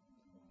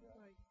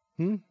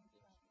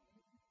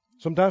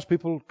 Sometimes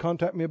people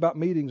contact me about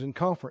meetings and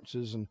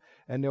conferences,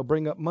 and they'll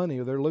bring up money,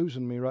 or they're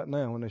losing me right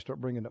now when they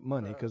start bringing up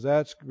money, because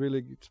that's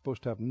really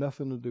supposed to have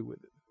nothing to do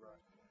with it.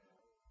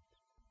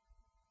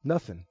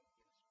 Nothing.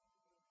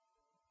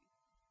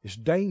 It's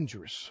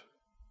dangerous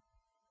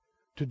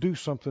to do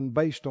something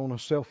based on a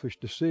selfish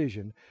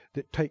decision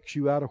that takes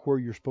you out of where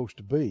you're supposed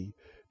to be,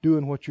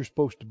 doing what you're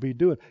supposed to be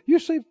doing. You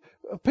see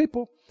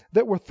people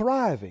that were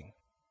thriving.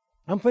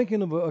 I'm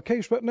thinking of a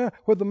case right now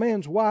where the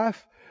man's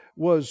wife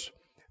was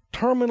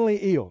terminally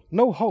ill.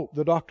 No hope,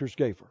 the doctors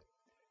gave her.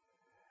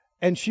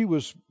 And she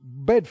was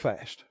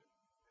bedfast.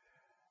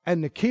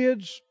 And the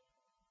kids,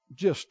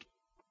 just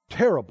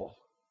terrible.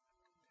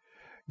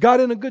 got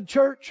in a good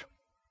church,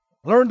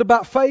 learned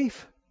about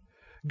faith,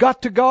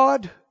 got to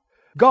God.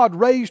 God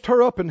raised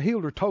her up and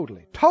healed her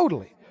totally.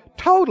 Totally.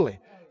 Totally.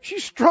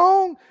 She's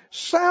strong,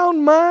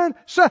 sound mind.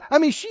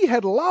 She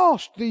had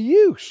lost the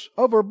use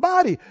of her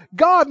body.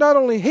 God not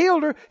only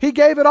healed her, He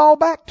gave it all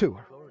back to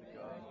her.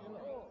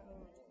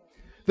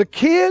 The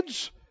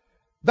kids,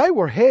 they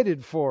were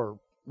headed for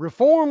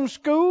reform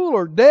school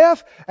or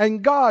death,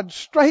 and God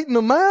straightened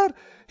them out.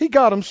 He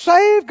got them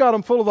saved, got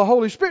them full of the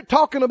Holy Spirit,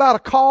 talking about a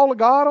call of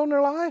God on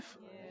their life.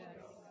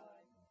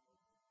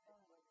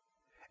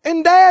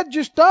 And Dad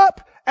just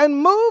up and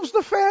moves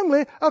the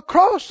family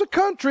across the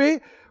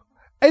country,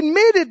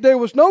 admitted there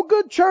was no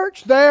good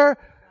church there,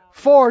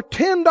 for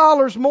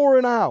 $10 more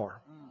an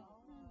hour.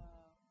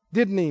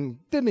 Didn't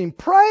even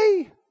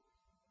pray.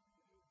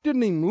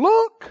 Didn't even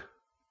look.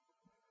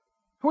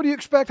 What do you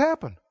expect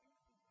happen?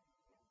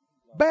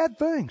 Bad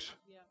things.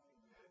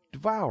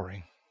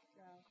 Devouring.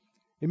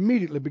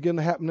 Immediately begin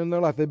to happen in their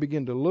life. They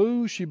begin to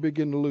lose. She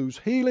begin to lose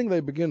healing.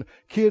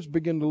 Kids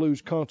begin to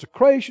lose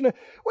consecration.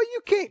 Well,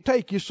 you can't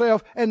take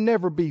yourself and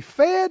never be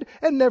fed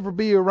and never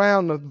be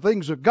around the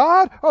things of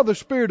God or the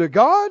Spirit of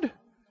God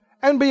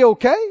and be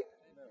okay.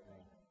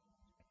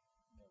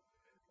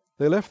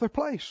 They left their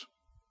place.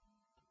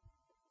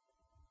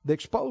 They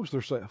exposed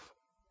themselves.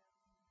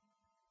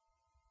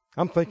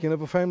 I'm thinking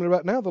of a family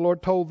right now. The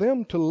Lord told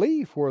them to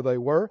leave where they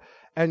were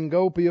and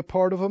go be a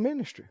part of a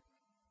ministry.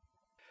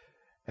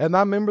 And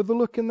I remember the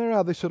look in their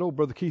eye. They said, "Oh,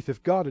 Brother Keith,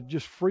 if God would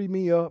just free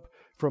me up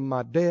from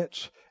my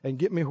debts and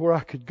get me where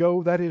I could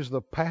go, that is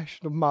the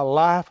passion of my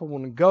life. I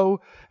want to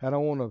go and I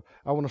want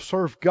to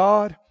serve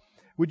God.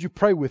 Would you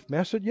pray with me?"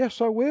 I said,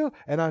 "Yes, I will."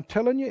 And I'm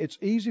telling you, it's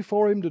easy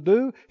for Him to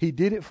do. He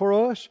did it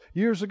for us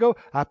years ago.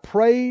 I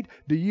prayed.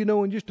 Do you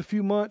know, in just a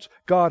few months,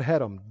 God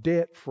had them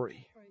debt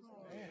free.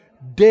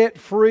 Debt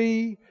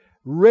free,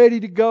 ready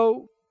to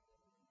go.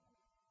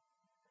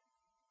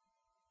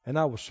 And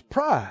I was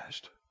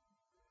surprised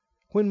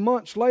when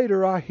months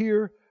later I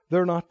hear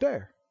they're not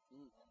there.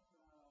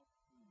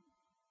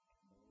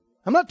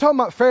 I'm not talking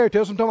about fairy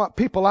tales. I'm talking about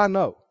people I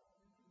know,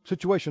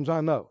 situations I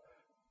know.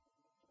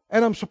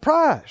 And I'm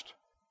surprised.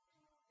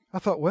 I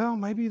thought, well,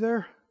 maybe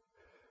they're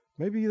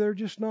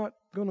just not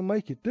going to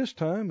make it this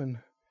time. And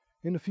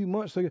in a few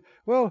months,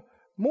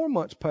 more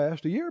months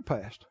passed. A year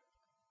passed.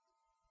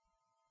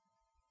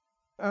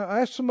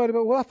 I asked somebody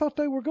about, I thought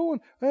they were going.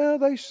 Well,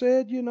 they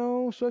said,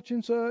 such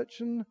and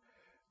such, and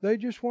they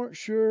just weren't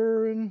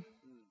sure. And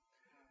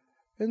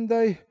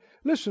they,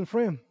 listen,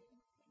 friend,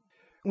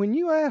 when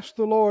you ask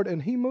the Lord and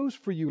He moves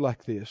for you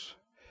like this,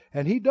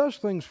 and He does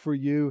things for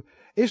you,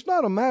 it's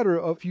not a matter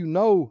of if you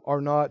know or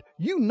not.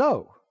 You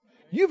know.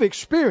 You've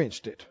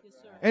experienced it.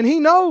 And He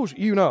knows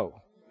you know.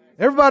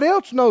 Everybody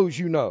else knows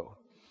you know.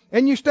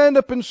 And you stand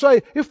up and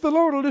say, if the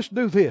Lord will just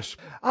do this,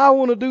 I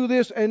want to do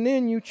this, and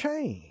then you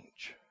change.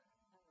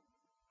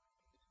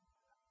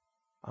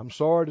 I'm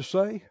sorry to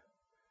say,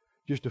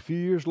 just a few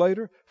years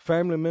later,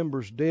 family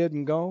members dead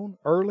and gone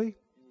early,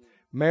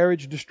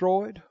 marriage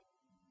destroyed.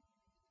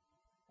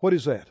 What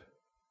is that?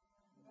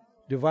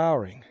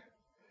 Devouring,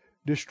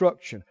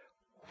 destruction.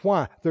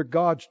 Why? They're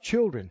God's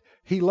children.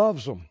 He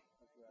loves them.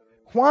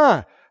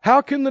 Why?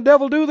 How can the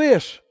devil do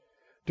this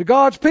to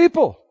God's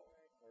people?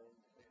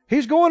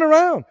 He's going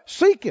around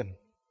seeking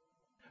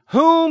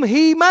whom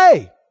he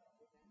may.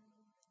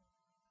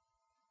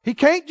 He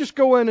can't just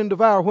go in and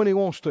devour when he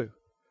wants to.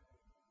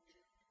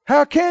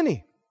 How can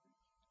he?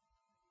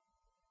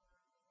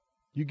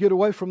 You get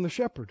away from the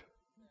shepherd.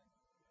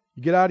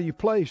 You get out of your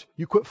place.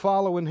 You quit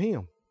following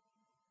him.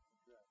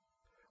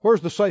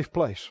 Where's the safe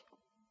place?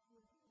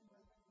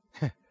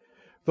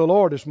 The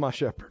Lord is my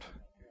shepherd.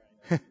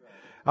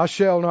 I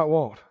shall not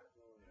want.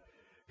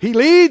 He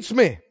leads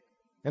me.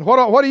 And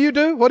what do you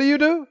do? What do you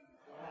do?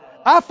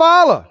 I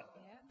follow.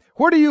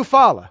 Where do you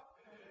follow?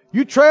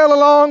 You trail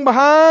along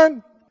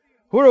behind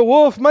where a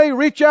wolf may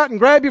reach out and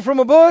grab you from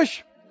a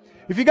bush.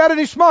 If you got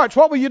any smarts,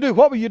 what will you do?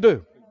 What will you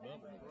do?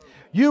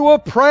 You will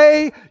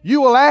pray.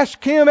 You will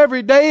ask Him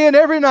every day and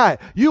every night.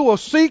 You will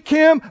seek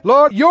Him.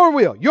 Lord, your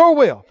will, your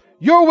will,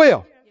 your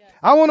will.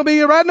 I want to be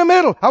right in the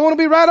middle. I want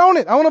to be right on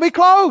it. I want to be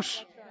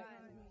close.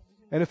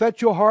 And if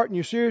that's your heart and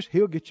you're serious,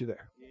 He'll get you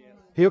there.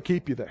 He'll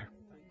keep you there.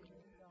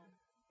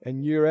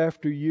 And year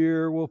after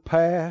year will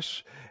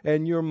pass,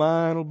 and your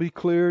mind will be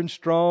clear and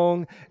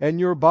strong, and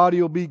your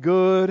body will be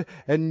good,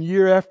 and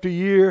year after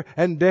year,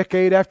 and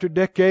decade after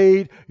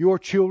decade, your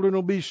children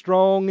will be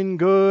strong and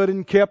good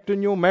and kept,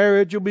 and your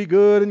marriage will be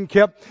good and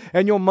kept,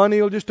 and your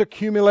money will just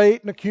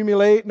accumulate and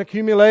accumulate and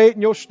accumulate,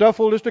 and your stuff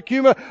will just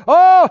accumulate.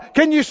 Oh,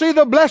 can you see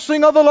the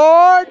blessing of the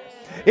Lord?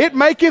 It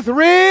maketh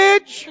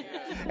rich,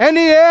 and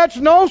He adds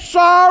no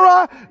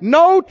sorrow,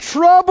 no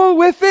trouble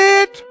with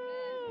it.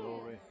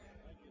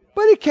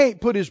 But He can't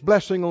put His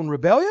blessing on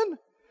rebellion.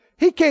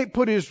 He can't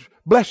put His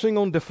blessing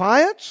on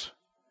defiance,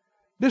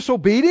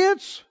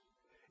 disobedience.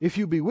 If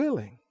you be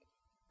willing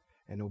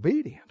and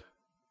obedient,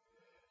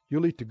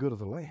 you'll eat the good of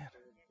the land.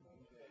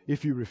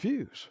 If you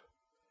refuse,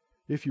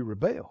 if you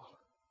rebel,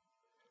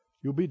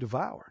 you'll be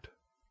devoured.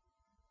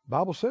 The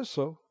Bible says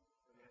so.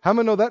 How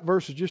many know that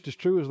verse is just as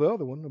true as the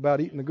other one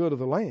about eating the good of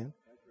the land?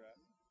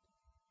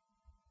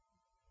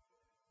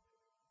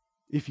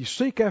 If you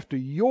seek after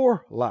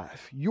your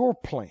life, your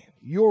plan,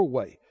 your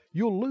way,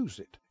 you'll lose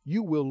it.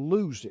 You will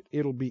lose it.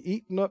 It'll be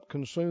eaten up,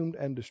 consumed,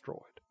 and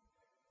destroyed.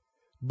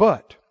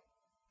 But,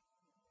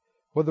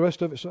 what did the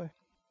rest of it say?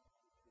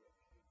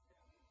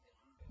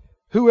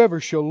 Whoever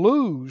shall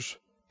lose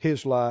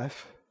his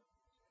life,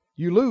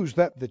 you lose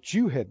that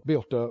you had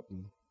built up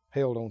and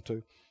held on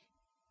to.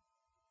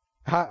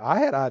 I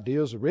had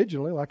ideas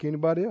originally like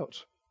anybody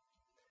else.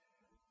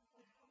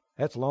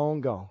 That's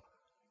long gone.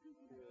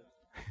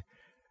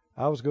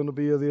 I was going to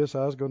be a this,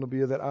 I was going to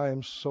be a that. I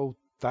am so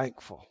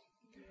thankful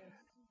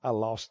I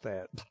lost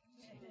that.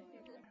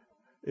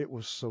 It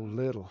was so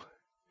little.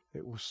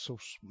 It was so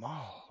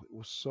small. It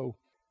was so,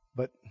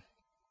 but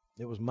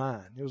it was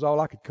mine. It was all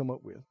I could come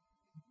up with.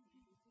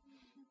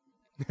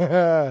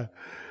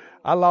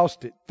 I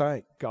lost it.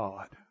 Thank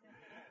God.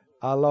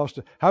 I lost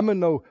it. How many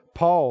know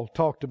Paul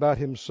talked about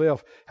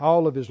himself,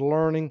 all of his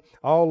learning,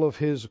 all of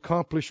his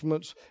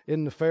accomplishments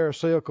in the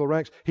Pharisaical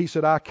ranks? He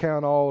said, I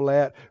count all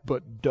that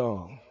but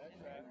dung.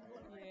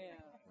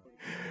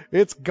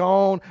 It's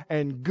gone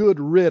and good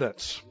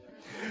riddance.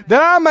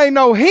 That I may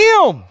know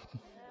Him.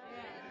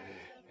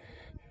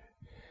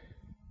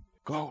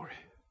 Glory.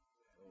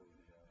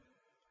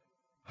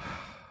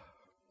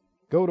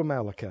 Go to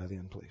Malachi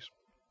then, please.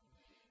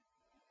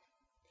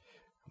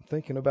 I'm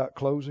thinking about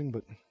closing,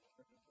 but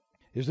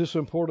is this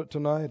important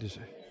tonight? Is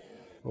it?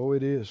 Oh,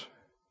 it is.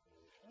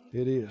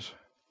 It is.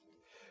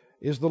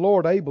 Is the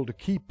Lord able to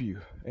keep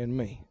you and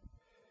me?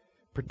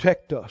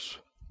 Protect us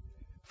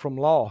from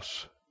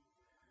loss,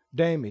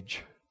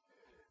 damage,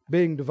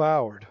 being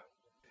devoured,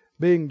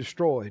 being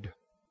destroyed?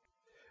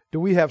 Do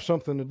we have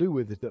something to do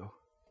with it, though?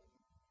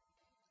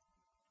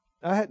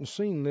 I hadn't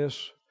seen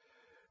this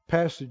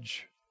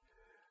passage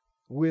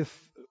with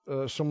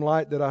some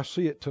light that I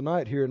see it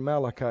tonight here in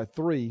Malachi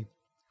 3.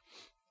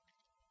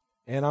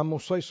 And I'm going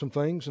to say some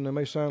things, and they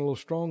may sound a little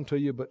strong to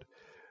you, but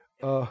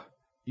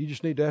you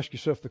just need to ask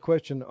yourself the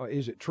question,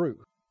 is it true?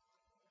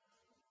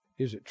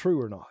 Is it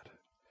true or not?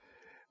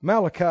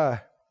 Malachi,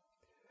 at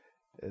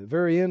the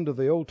very end of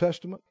the Old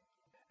Testament,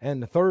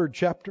 and the 3rd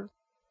chapter,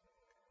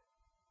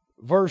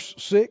 verse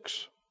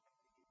 6,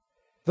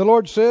 the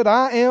Lord said,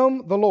 I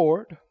am the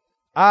Lord,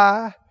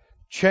 I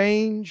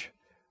change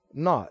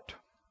not.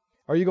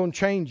 Are you going to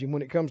change Him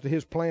when it comes to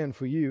His plan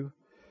for you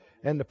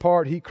and the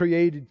part He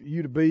created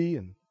you to be?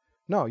 And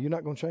no, you're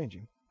not going to change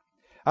Him.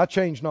 I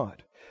change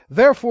not.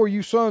 Therefore,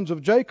 you sons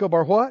of Jacob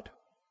are what?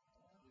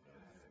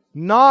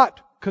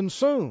 Not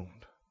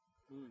consumed.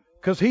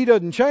 Because He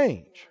doesn't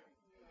change.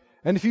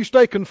 And if you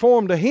stay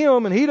conformed to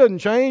Him and He doesn't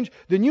change,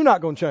 then you're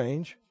not going to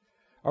change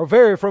or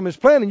vary from His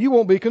plan, and you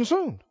won't be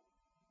consumed.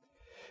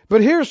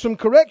 But here's some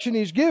correction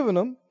He's given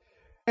them,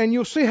 and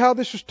you'll see how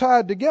this is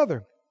tied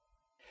together.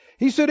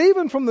 He said,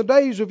 even from the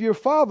days of your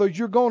fathers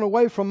you're gone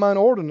away from mine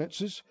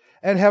ordinances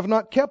and have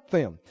not kept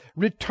them.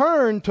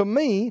 Return to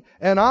me,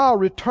 and I'll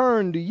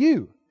return to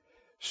you,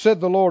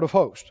 said the Lord of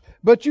hosts.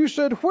 But you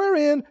said,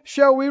 wherein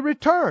shall we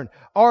return?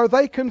 Are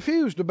they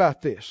confused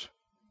about this?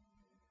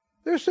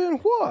 They're saying,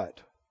 what?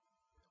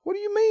 What do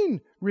you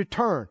mean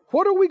return?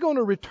 What are we going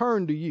to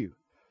return to you?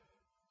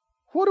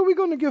 What are we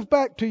going to give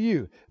back to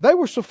you? They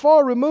were so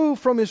far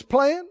removed from His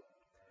plan,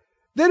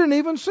 they didn't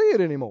even see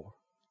it anymore.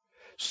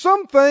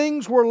 Some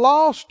things were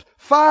lost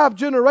 5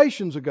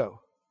 generations ago.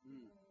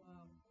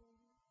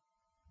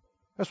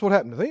 That's what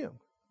happened to them.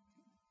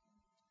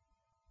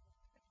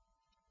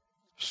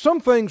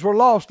 Some things were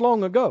lost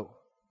long ago.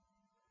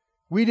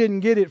 We didn't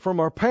get it from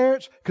our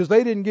parents because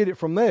they didn't get it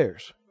from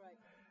theirs.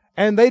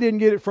 And they didn't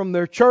get it from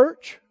their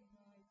church.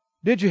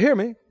 Did you hear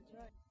me?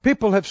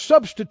 People have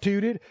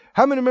substituted.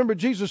 How many remember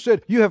Jesus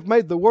said, you have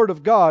made the Word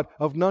of God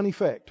of none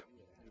effect?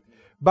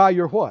 By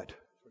your what?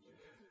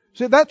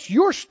 See, that's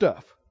your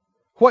stuff.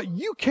 What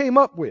you came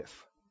up with.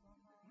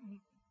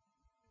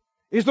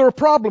 Is there a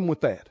problem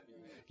with that?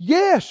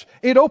 Yes,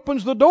 it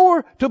opens the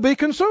door to be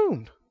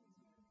consumed.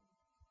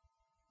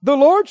 The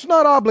Lord's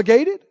not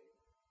obligated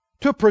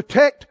to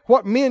protect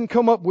what men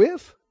come up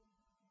with.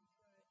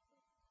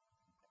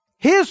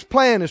 His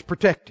plan is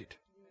protected.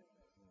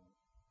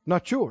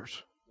 Not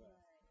yours.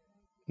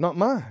 Not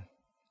mine.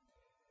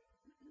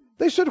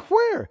 They said,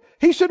 where?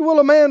 He said, will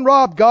a man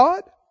rob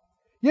God?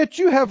 Yet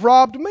you have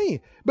robbed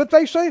me. But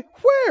they say,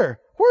 where?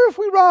 Where have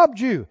we robbed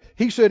you?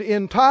 He said,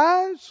 in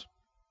tithes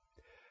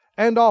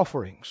and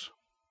offerings.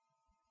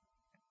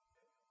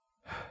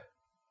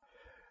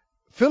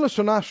 Phyllis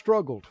and I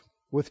struggled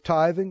with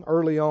tithing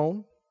early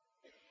on,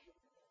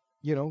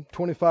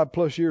 25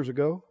 plus years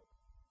ago,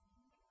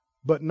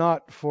 but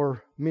not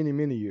for many,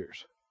 many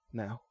years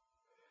now.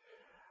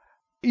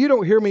 You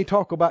don't hear me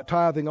talk about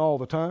tithing all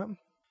the time.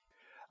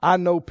 I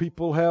know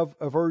people have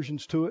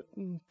aversions to it,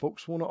 and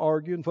folks want to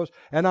argue,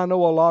 and I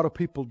know a lot of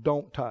people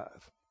don't tithe.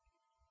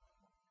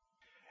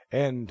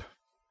 And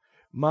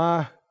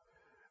my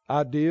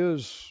idea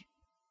is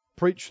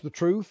preach the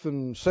truth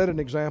and set an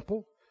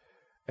example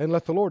and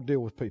let the Lord deal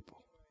with people.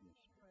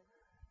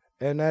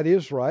 And that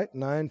is right,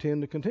 and I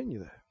intend to continue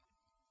that.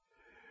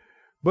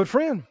 But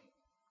friend,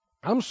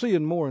 I'm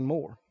seeing more and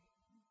more.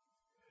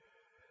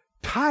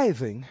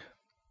 Tithing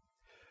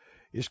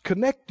is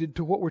connected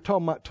to what we're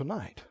talking about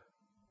tonight.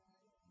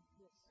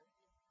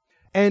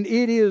 And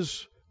it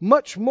is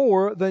much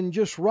more than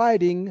just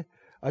writing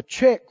a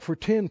check for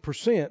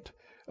 10%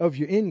 of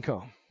your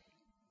income.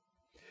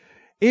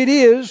 It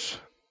is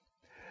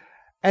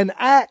an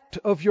act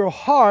of your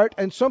heart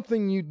and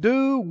something you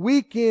do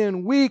week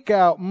in, week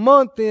out,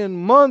 month in,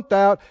 month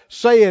out,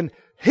 saying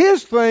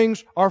His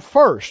things are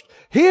first.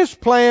 His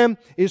plan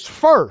is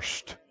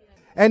first.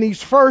 And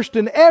He's first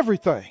in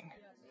everything.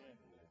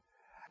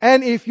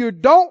 And if you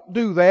don't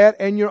do that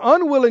and you're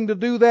unwilling to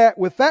do that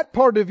with that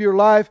part of your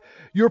life,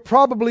 you're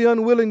probably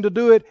unwilling to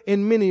do it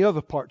in many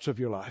other parts of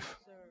your life.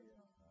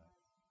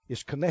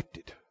 It's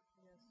connected.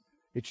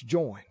 It's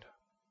joined.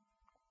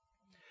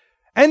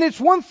 And it's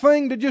one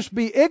thing to just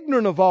be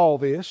ignorant of all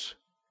this,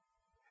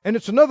 and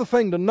it's another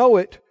thing to know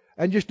it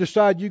and just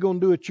decide you're going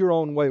to do it your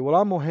own way. Well,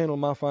 I'm going to handle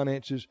my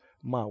finances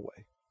my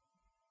way,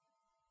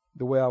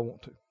 the way I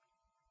want to.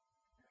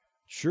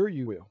 Sure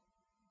you will.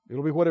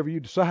 It'll be whatever you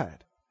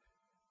decide.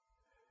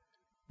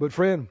 But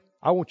friend,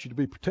 I want you to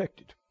be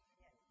protected.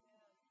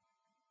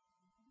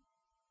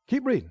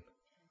 Keep reading.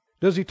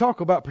 Does he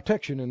talk about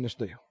protection in this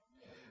deal?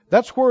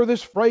 That's where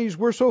this phrase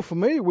we're so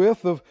familiar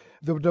with of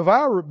the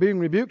devourer being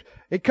rebuked,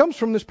 it comes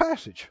from this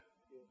passage.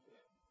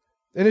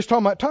 And it's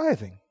talking about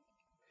tithing.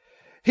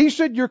 He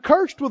said, you're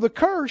cursed with a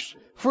curse,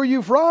 for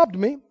you've robbed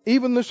me,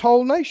 even this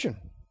whole nation.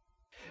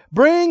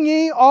 Bring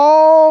ye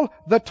all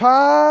the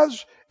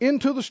tithes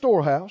into the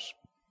storehouse,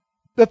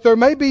 that there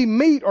may be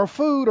meat or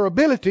food or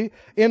ability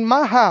in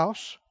my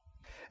house.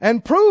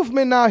 And prove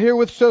me now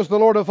herewith, says the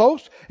Lord of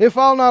hosts, if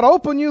I'll not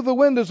open you the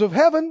windows of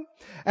heaven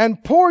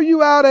and pour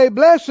you out a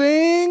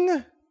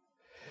blessing,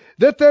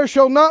 that there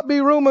shall not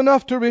be room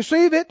enough to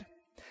receive it,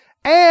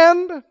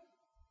 and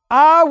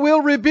I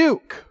will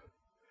rebuke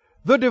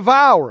the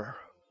devourer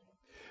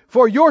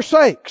for your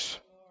sakes.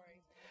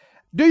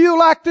 Do you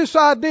like this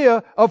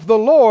idea of the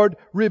Lord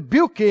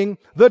rebuking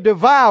the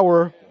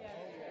devourer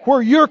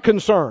where you're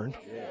concerned?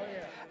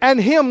 And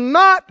Him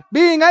not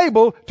being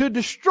able to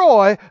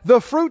destroy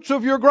the fruits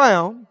of your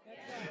ground.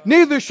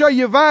 Neither shall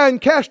your vine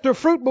cast her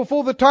fruit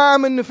before the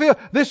time in the field.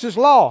 This is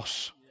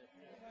loss,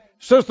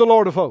 says the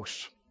Lord of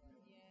hosts.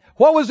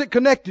 What was it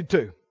connected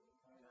to?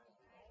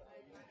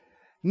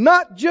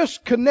 Not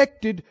just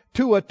connected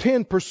to a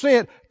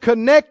 10%,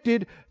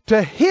 connected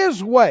to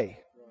His way.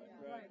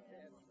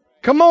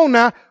 Come on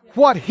now.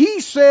 What He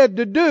said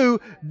to do,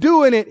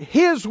 doing it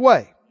His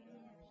way.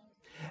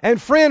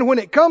 And friend, when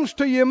it comes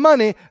to your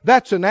money,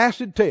 that's an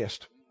acid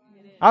test.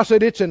 I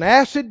said it's an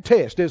acid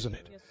test, isn't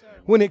it? Yes, sir.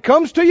 When it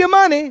comes to your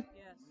money, Yes.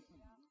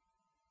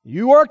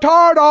 you worked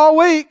hard all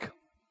week.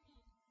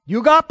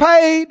 You got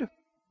paid.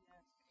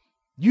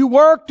 You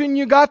worked and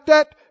you got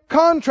that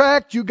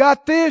contract. You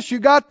got this, you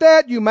got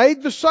that. You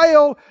made the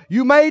sale.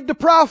 You made the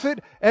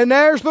profit. And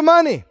there's the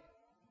money.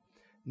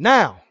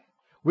 Now,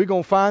 we're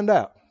going to find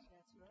out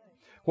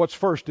what's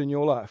first in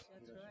your life.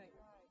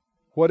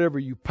 Whatever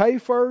you pay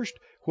first,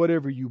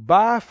 whatever you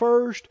buy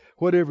first,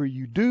 whatever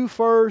you do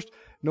first,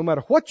 no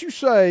matter what you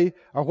say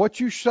or what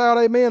you shout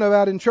amen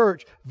about in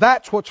church,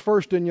 that's what's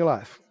first in your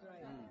life.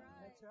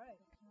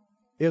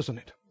 Isn't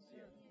it?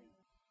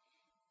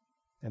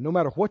 And no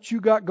matter what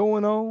you got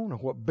going on or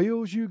what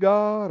bills you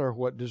got or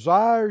what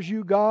desires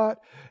you got,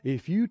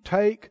 if you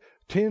take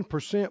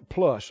 10%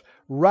 plus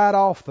right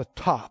off the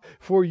top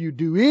before you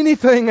do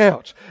anything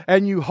else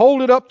and you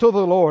hold it up to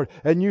the Lord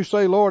and you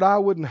say, Lord, I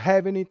wouldn't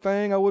have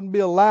anything, I wouldn't be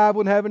alive,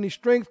 wouldn't have any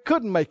strength,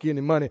 couldn't make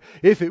any money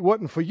if it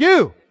wasn't for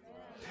you.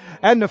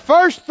 And the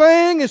first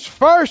thing is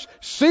first,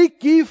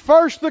 seek ye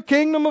first the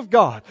kingdom of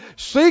God.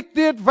 Seek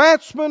the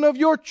advancement of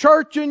your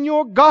church and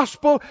your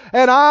gospel.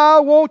 And I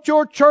want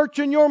your church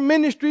and your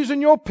ministries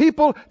and your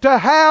people to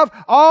have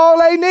all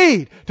they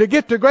need to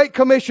get the Great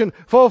Commission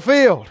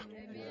fulfilled.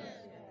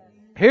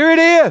 Here it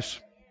is.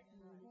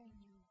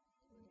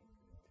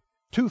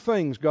 Two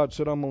things God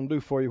said I'm going to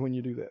do for you when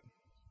you do that.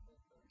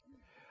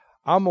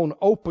 I'm going to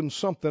open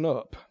something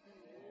up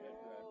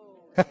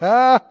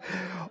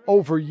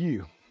over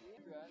you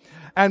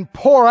and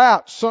pour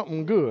out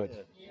something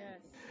good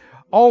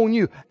on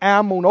you. And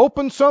I'm going to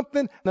open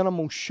something, then I'm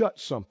going to shut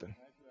something.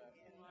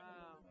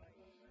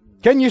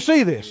 Can you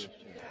see this?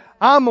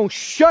 I'm going to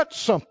shut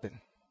something.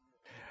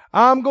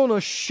 I'm going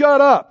to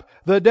shut up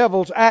the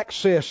devil's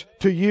access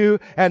to you,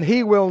 and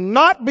he will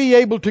not be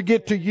able to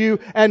get to you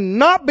and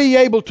not be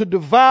able to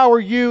devour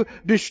you,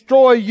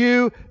 destroy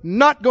you.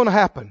 Not going to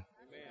happen.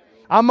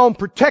 I'm going to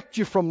protect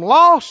you from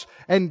loss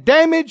and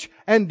damage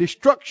and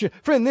destruction.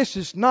 Friend, this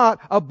is not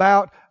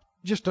about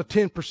just a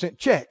 10%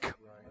 check.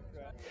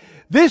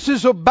 This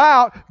is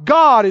about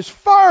God is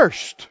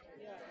first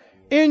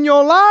in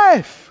your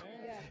life.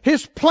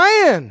 His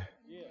plan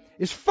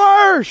is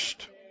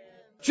first.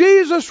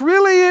 Jesus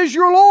really is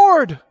your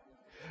Lord.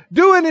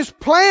 Doing His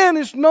plan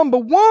is number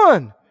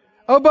one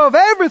above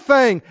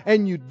everything.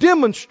 And you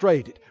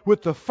demonstrate it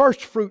with the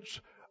first fruits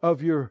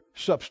of your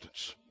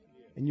substance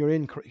and your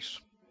increase.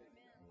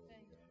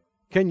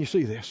 Can you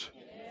see this?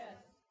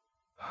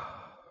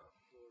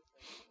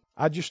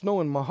 I just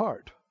know in my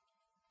heart,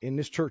 in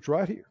this church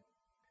right here,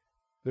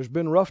 there's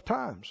been rough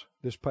times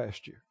this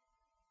past year.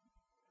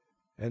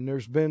 And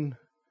there's been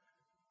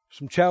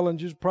some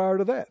challenges prior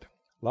to that.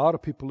 A lot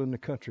of people in the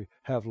country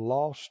have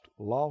lost.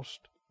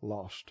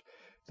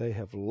 They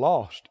have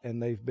lost,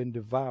 and they've been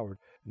devoured,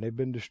 and they've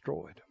been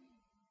destroyed.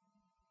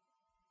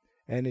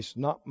 And it's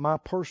not my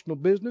personal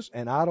business,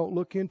 and I don't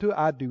look into it.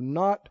 I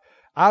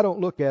don't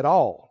look at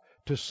all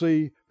to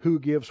see who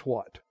gives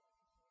what.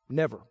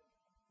 Never.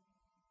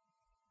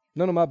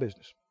 None of my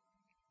business.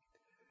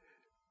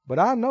 But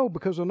I know,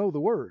 because I know the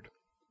Word.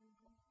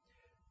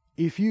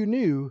 If you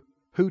knew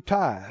who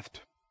tithed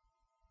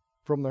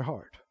from their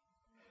heart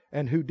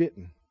and who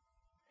didn't,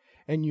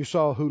 and you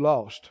saw who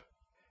lost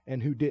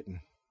and who didn't,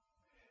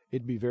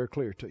 it'd be very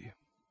clear to you.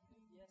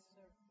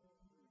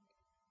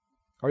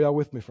 Are y'all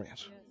with me,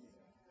 friends?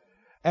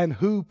 And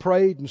who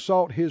prayed and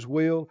sought His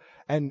will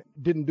and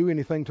didn't do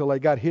anything till they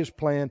got His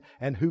plan,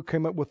 and who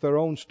came up with their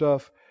own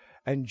stuff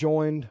and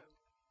joined.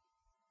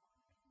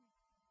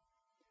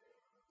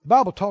 The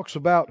Bible talks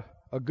about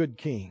a good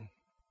king.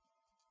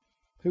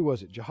 Who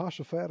was it?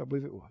 Jehoshaphat, I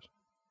believe it was.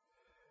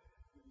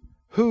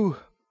 Who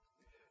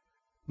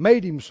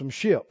made him some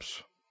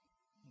ships.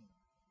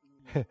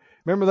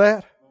 Remember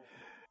that?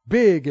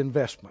 Big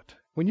investment.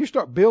 When you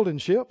start building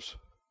ships,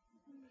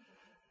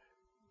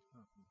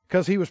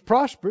 because he was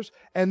prosperous,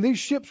 and these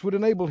ships would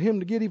enable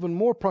him to get even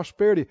more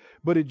prosperity,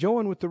 but he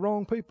joined with the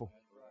wrong people.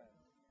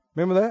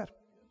 Remember that?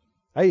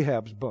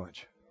 Ahab's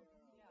bunch.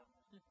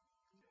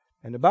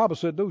 And the Bible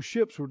said those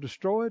ships were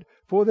destroyed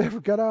before they ever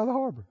got out of the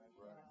harbor.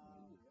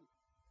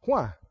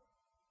 Why?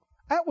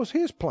 That was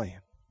his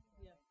plan.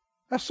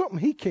 That's something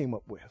he came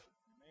up with.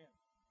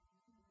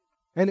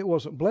 And it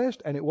wasn't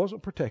blessed, and it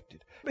wasn't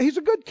protected. He's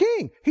a good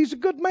king. He's a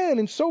good man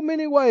in so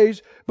many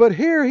ways. But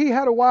here he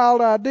had a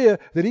wild idea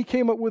that he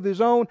came up with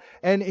his own.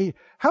 And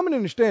how many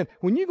understand,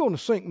 when you're going to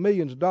sink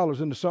millions of dollars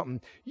into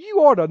something, you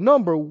ought to,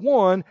 number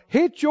one,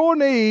 hit your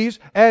knees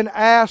and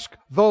ask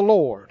the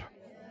Lord.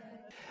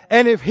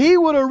 And if he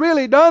would have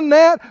really done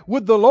that,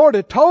 would the Lord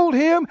have told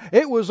him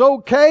it was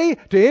okay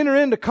to enter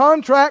into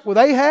contract with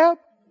Ahab?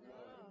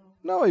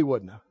 No, he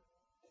wouldn't have.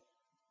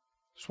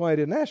 That's why he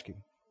didn't ask him.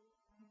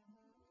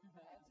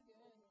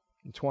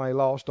 That's why he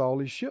lost all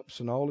his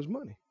ships and all his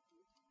money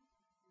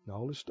and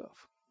all his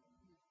stuff.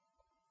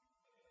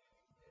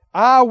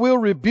 I will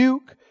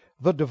rebuke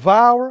the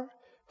devourer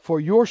for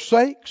your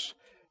sakes.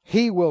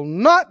 He will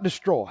not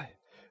destroy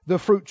the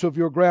fruits of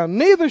your ground.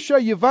 Neither shall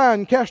your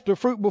vine cast her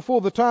fruit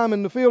before the time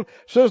in the field,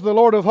 says the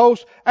Lord of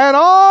hosts. And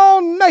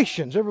all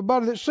nations,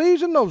 everybody that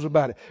sees and knows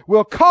about it,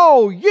 will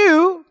call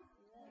you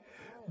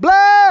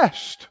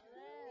blessed.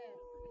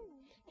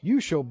 You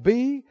shall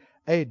be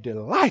a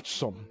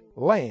delightsome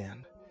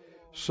land,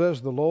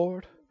 says the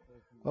Lord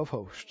of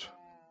hosts.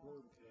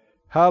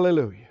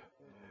 Hallelujah.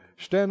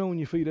 Stand on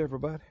your feet,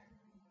 everybody.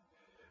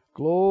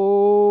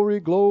 Glory,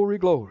 glory,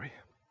 glory.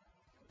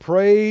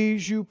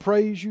 Praise you,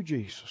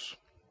 Jesus.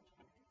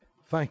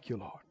 Thank you,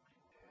 Lord.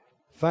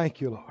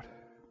 Thank you, Lord.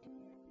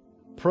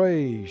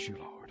 Praise you,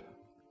 Lord.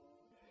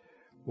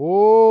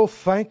 Oh,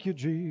 thank you,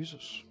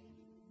 Jesus.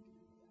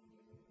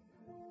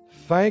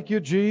 Thank you,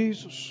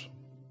 Jesus.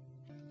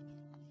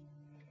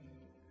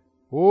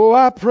 Oh,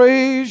 I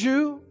praise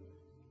you.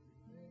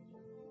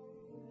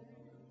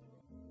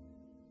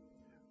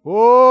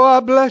 Oh, I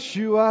bless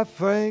you. I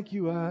thank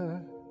you. I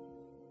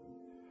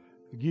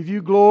give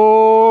you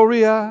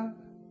glory. I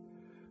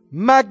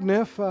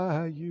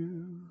magnify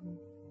you.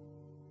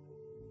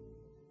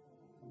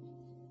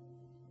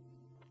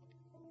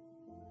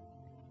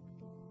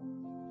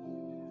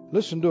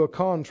 Listen to a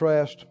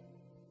contrast.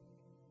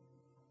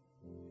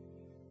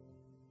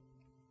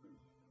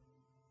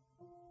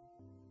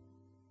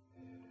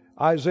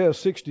 Isaiah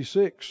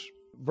 66,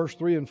 verse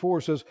 3 and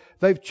 4 says,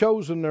 they've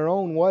chosen their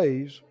own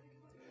ways.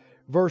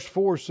 Verse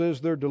 4 says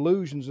their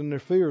delusions and their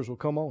fears will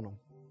come on them.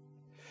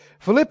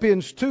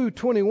 Philippians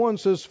 2:21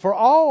 says, for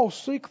all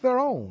seek their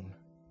own,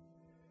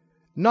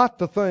 not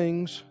the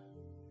things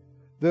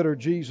that are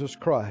Jesus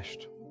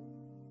Christ.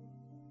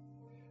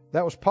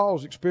 That was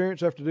Paul's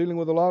experience after dealing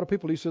with a lot of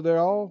people. He said they're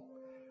all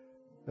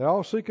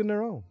seeking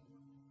their own.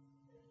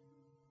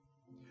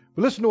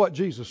 But listen to what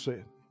Jesus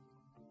said.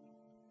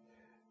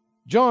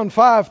 John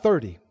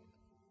 5:30.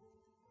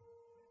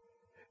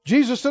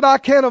 Jesus said, I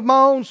can of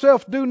my own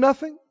self do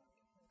nothing.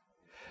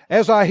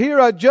 As I hear,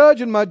 I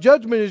judge, and my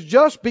judgment is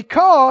just,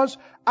 because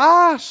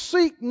I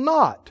seek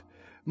not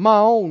my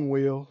own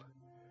will,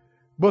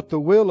 but the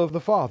will of the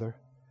Father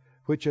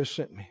which has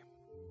sent me.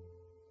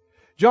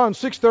 John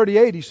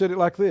 6:38, he said it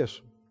like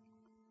this.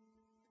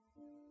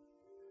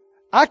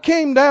 I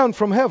came down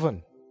from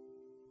heaven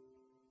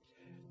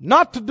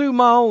not to do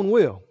my own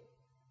will,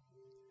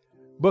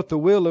 but the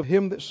will of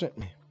Him that sent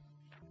me.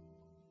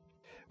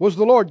 Was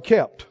the Lord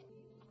kept?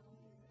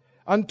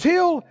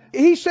 Until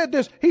He said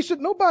this. He said,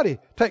 nobody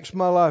takes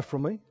my life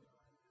from me.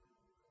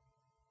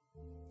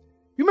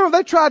 You remember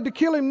they tried to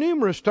kill Him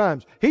numerous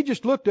times. He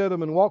just looked at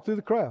them and walked through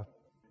the crowd.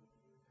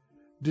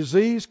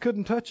 Disease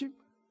couldn't touch Him.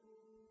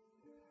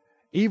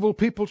 Evil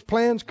people's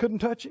plans couldn't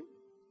touch Him.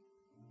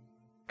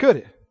 Could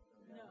it?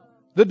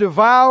 The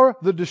devourer,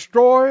 the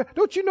destroyer.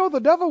 Don't you know the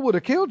devil would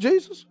have killed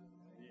Jesus?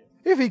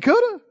 If he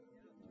could have.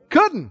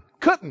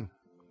 Couldn't.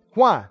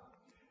 Why?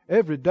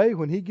 Every day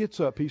when he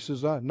gets up, he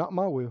says, not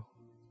my will.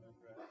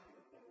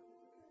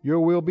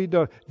 Your will be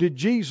done. Did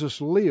Jesus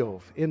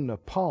live in the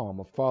palm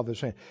of Father's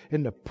hand?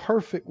 In the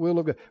perfect will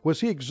of God? Was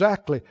he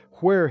exactly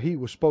where he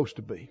was supposed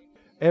to be?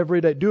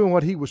 Every day, doing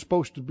what he was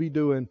supposed to be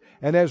doing.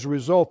 And as a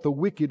result, the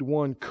wicked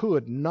one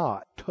could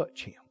not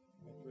touch him.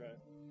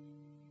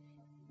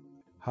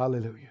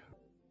 Hallelujah.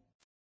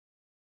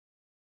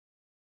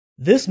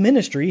 This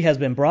ministry has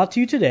been brought to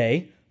you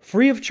today,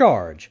 free of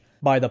charge,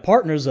 by the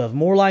partners of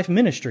More Life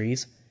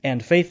Ministries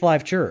and Faith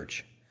Life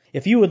Church.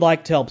 If you would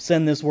like to help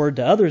send this word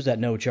to others at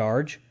no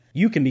charge,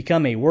 you can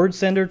become a word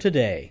sender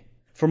today.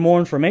 For more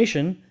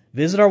information,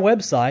 visit our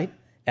website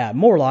at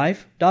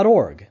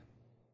morelife.org.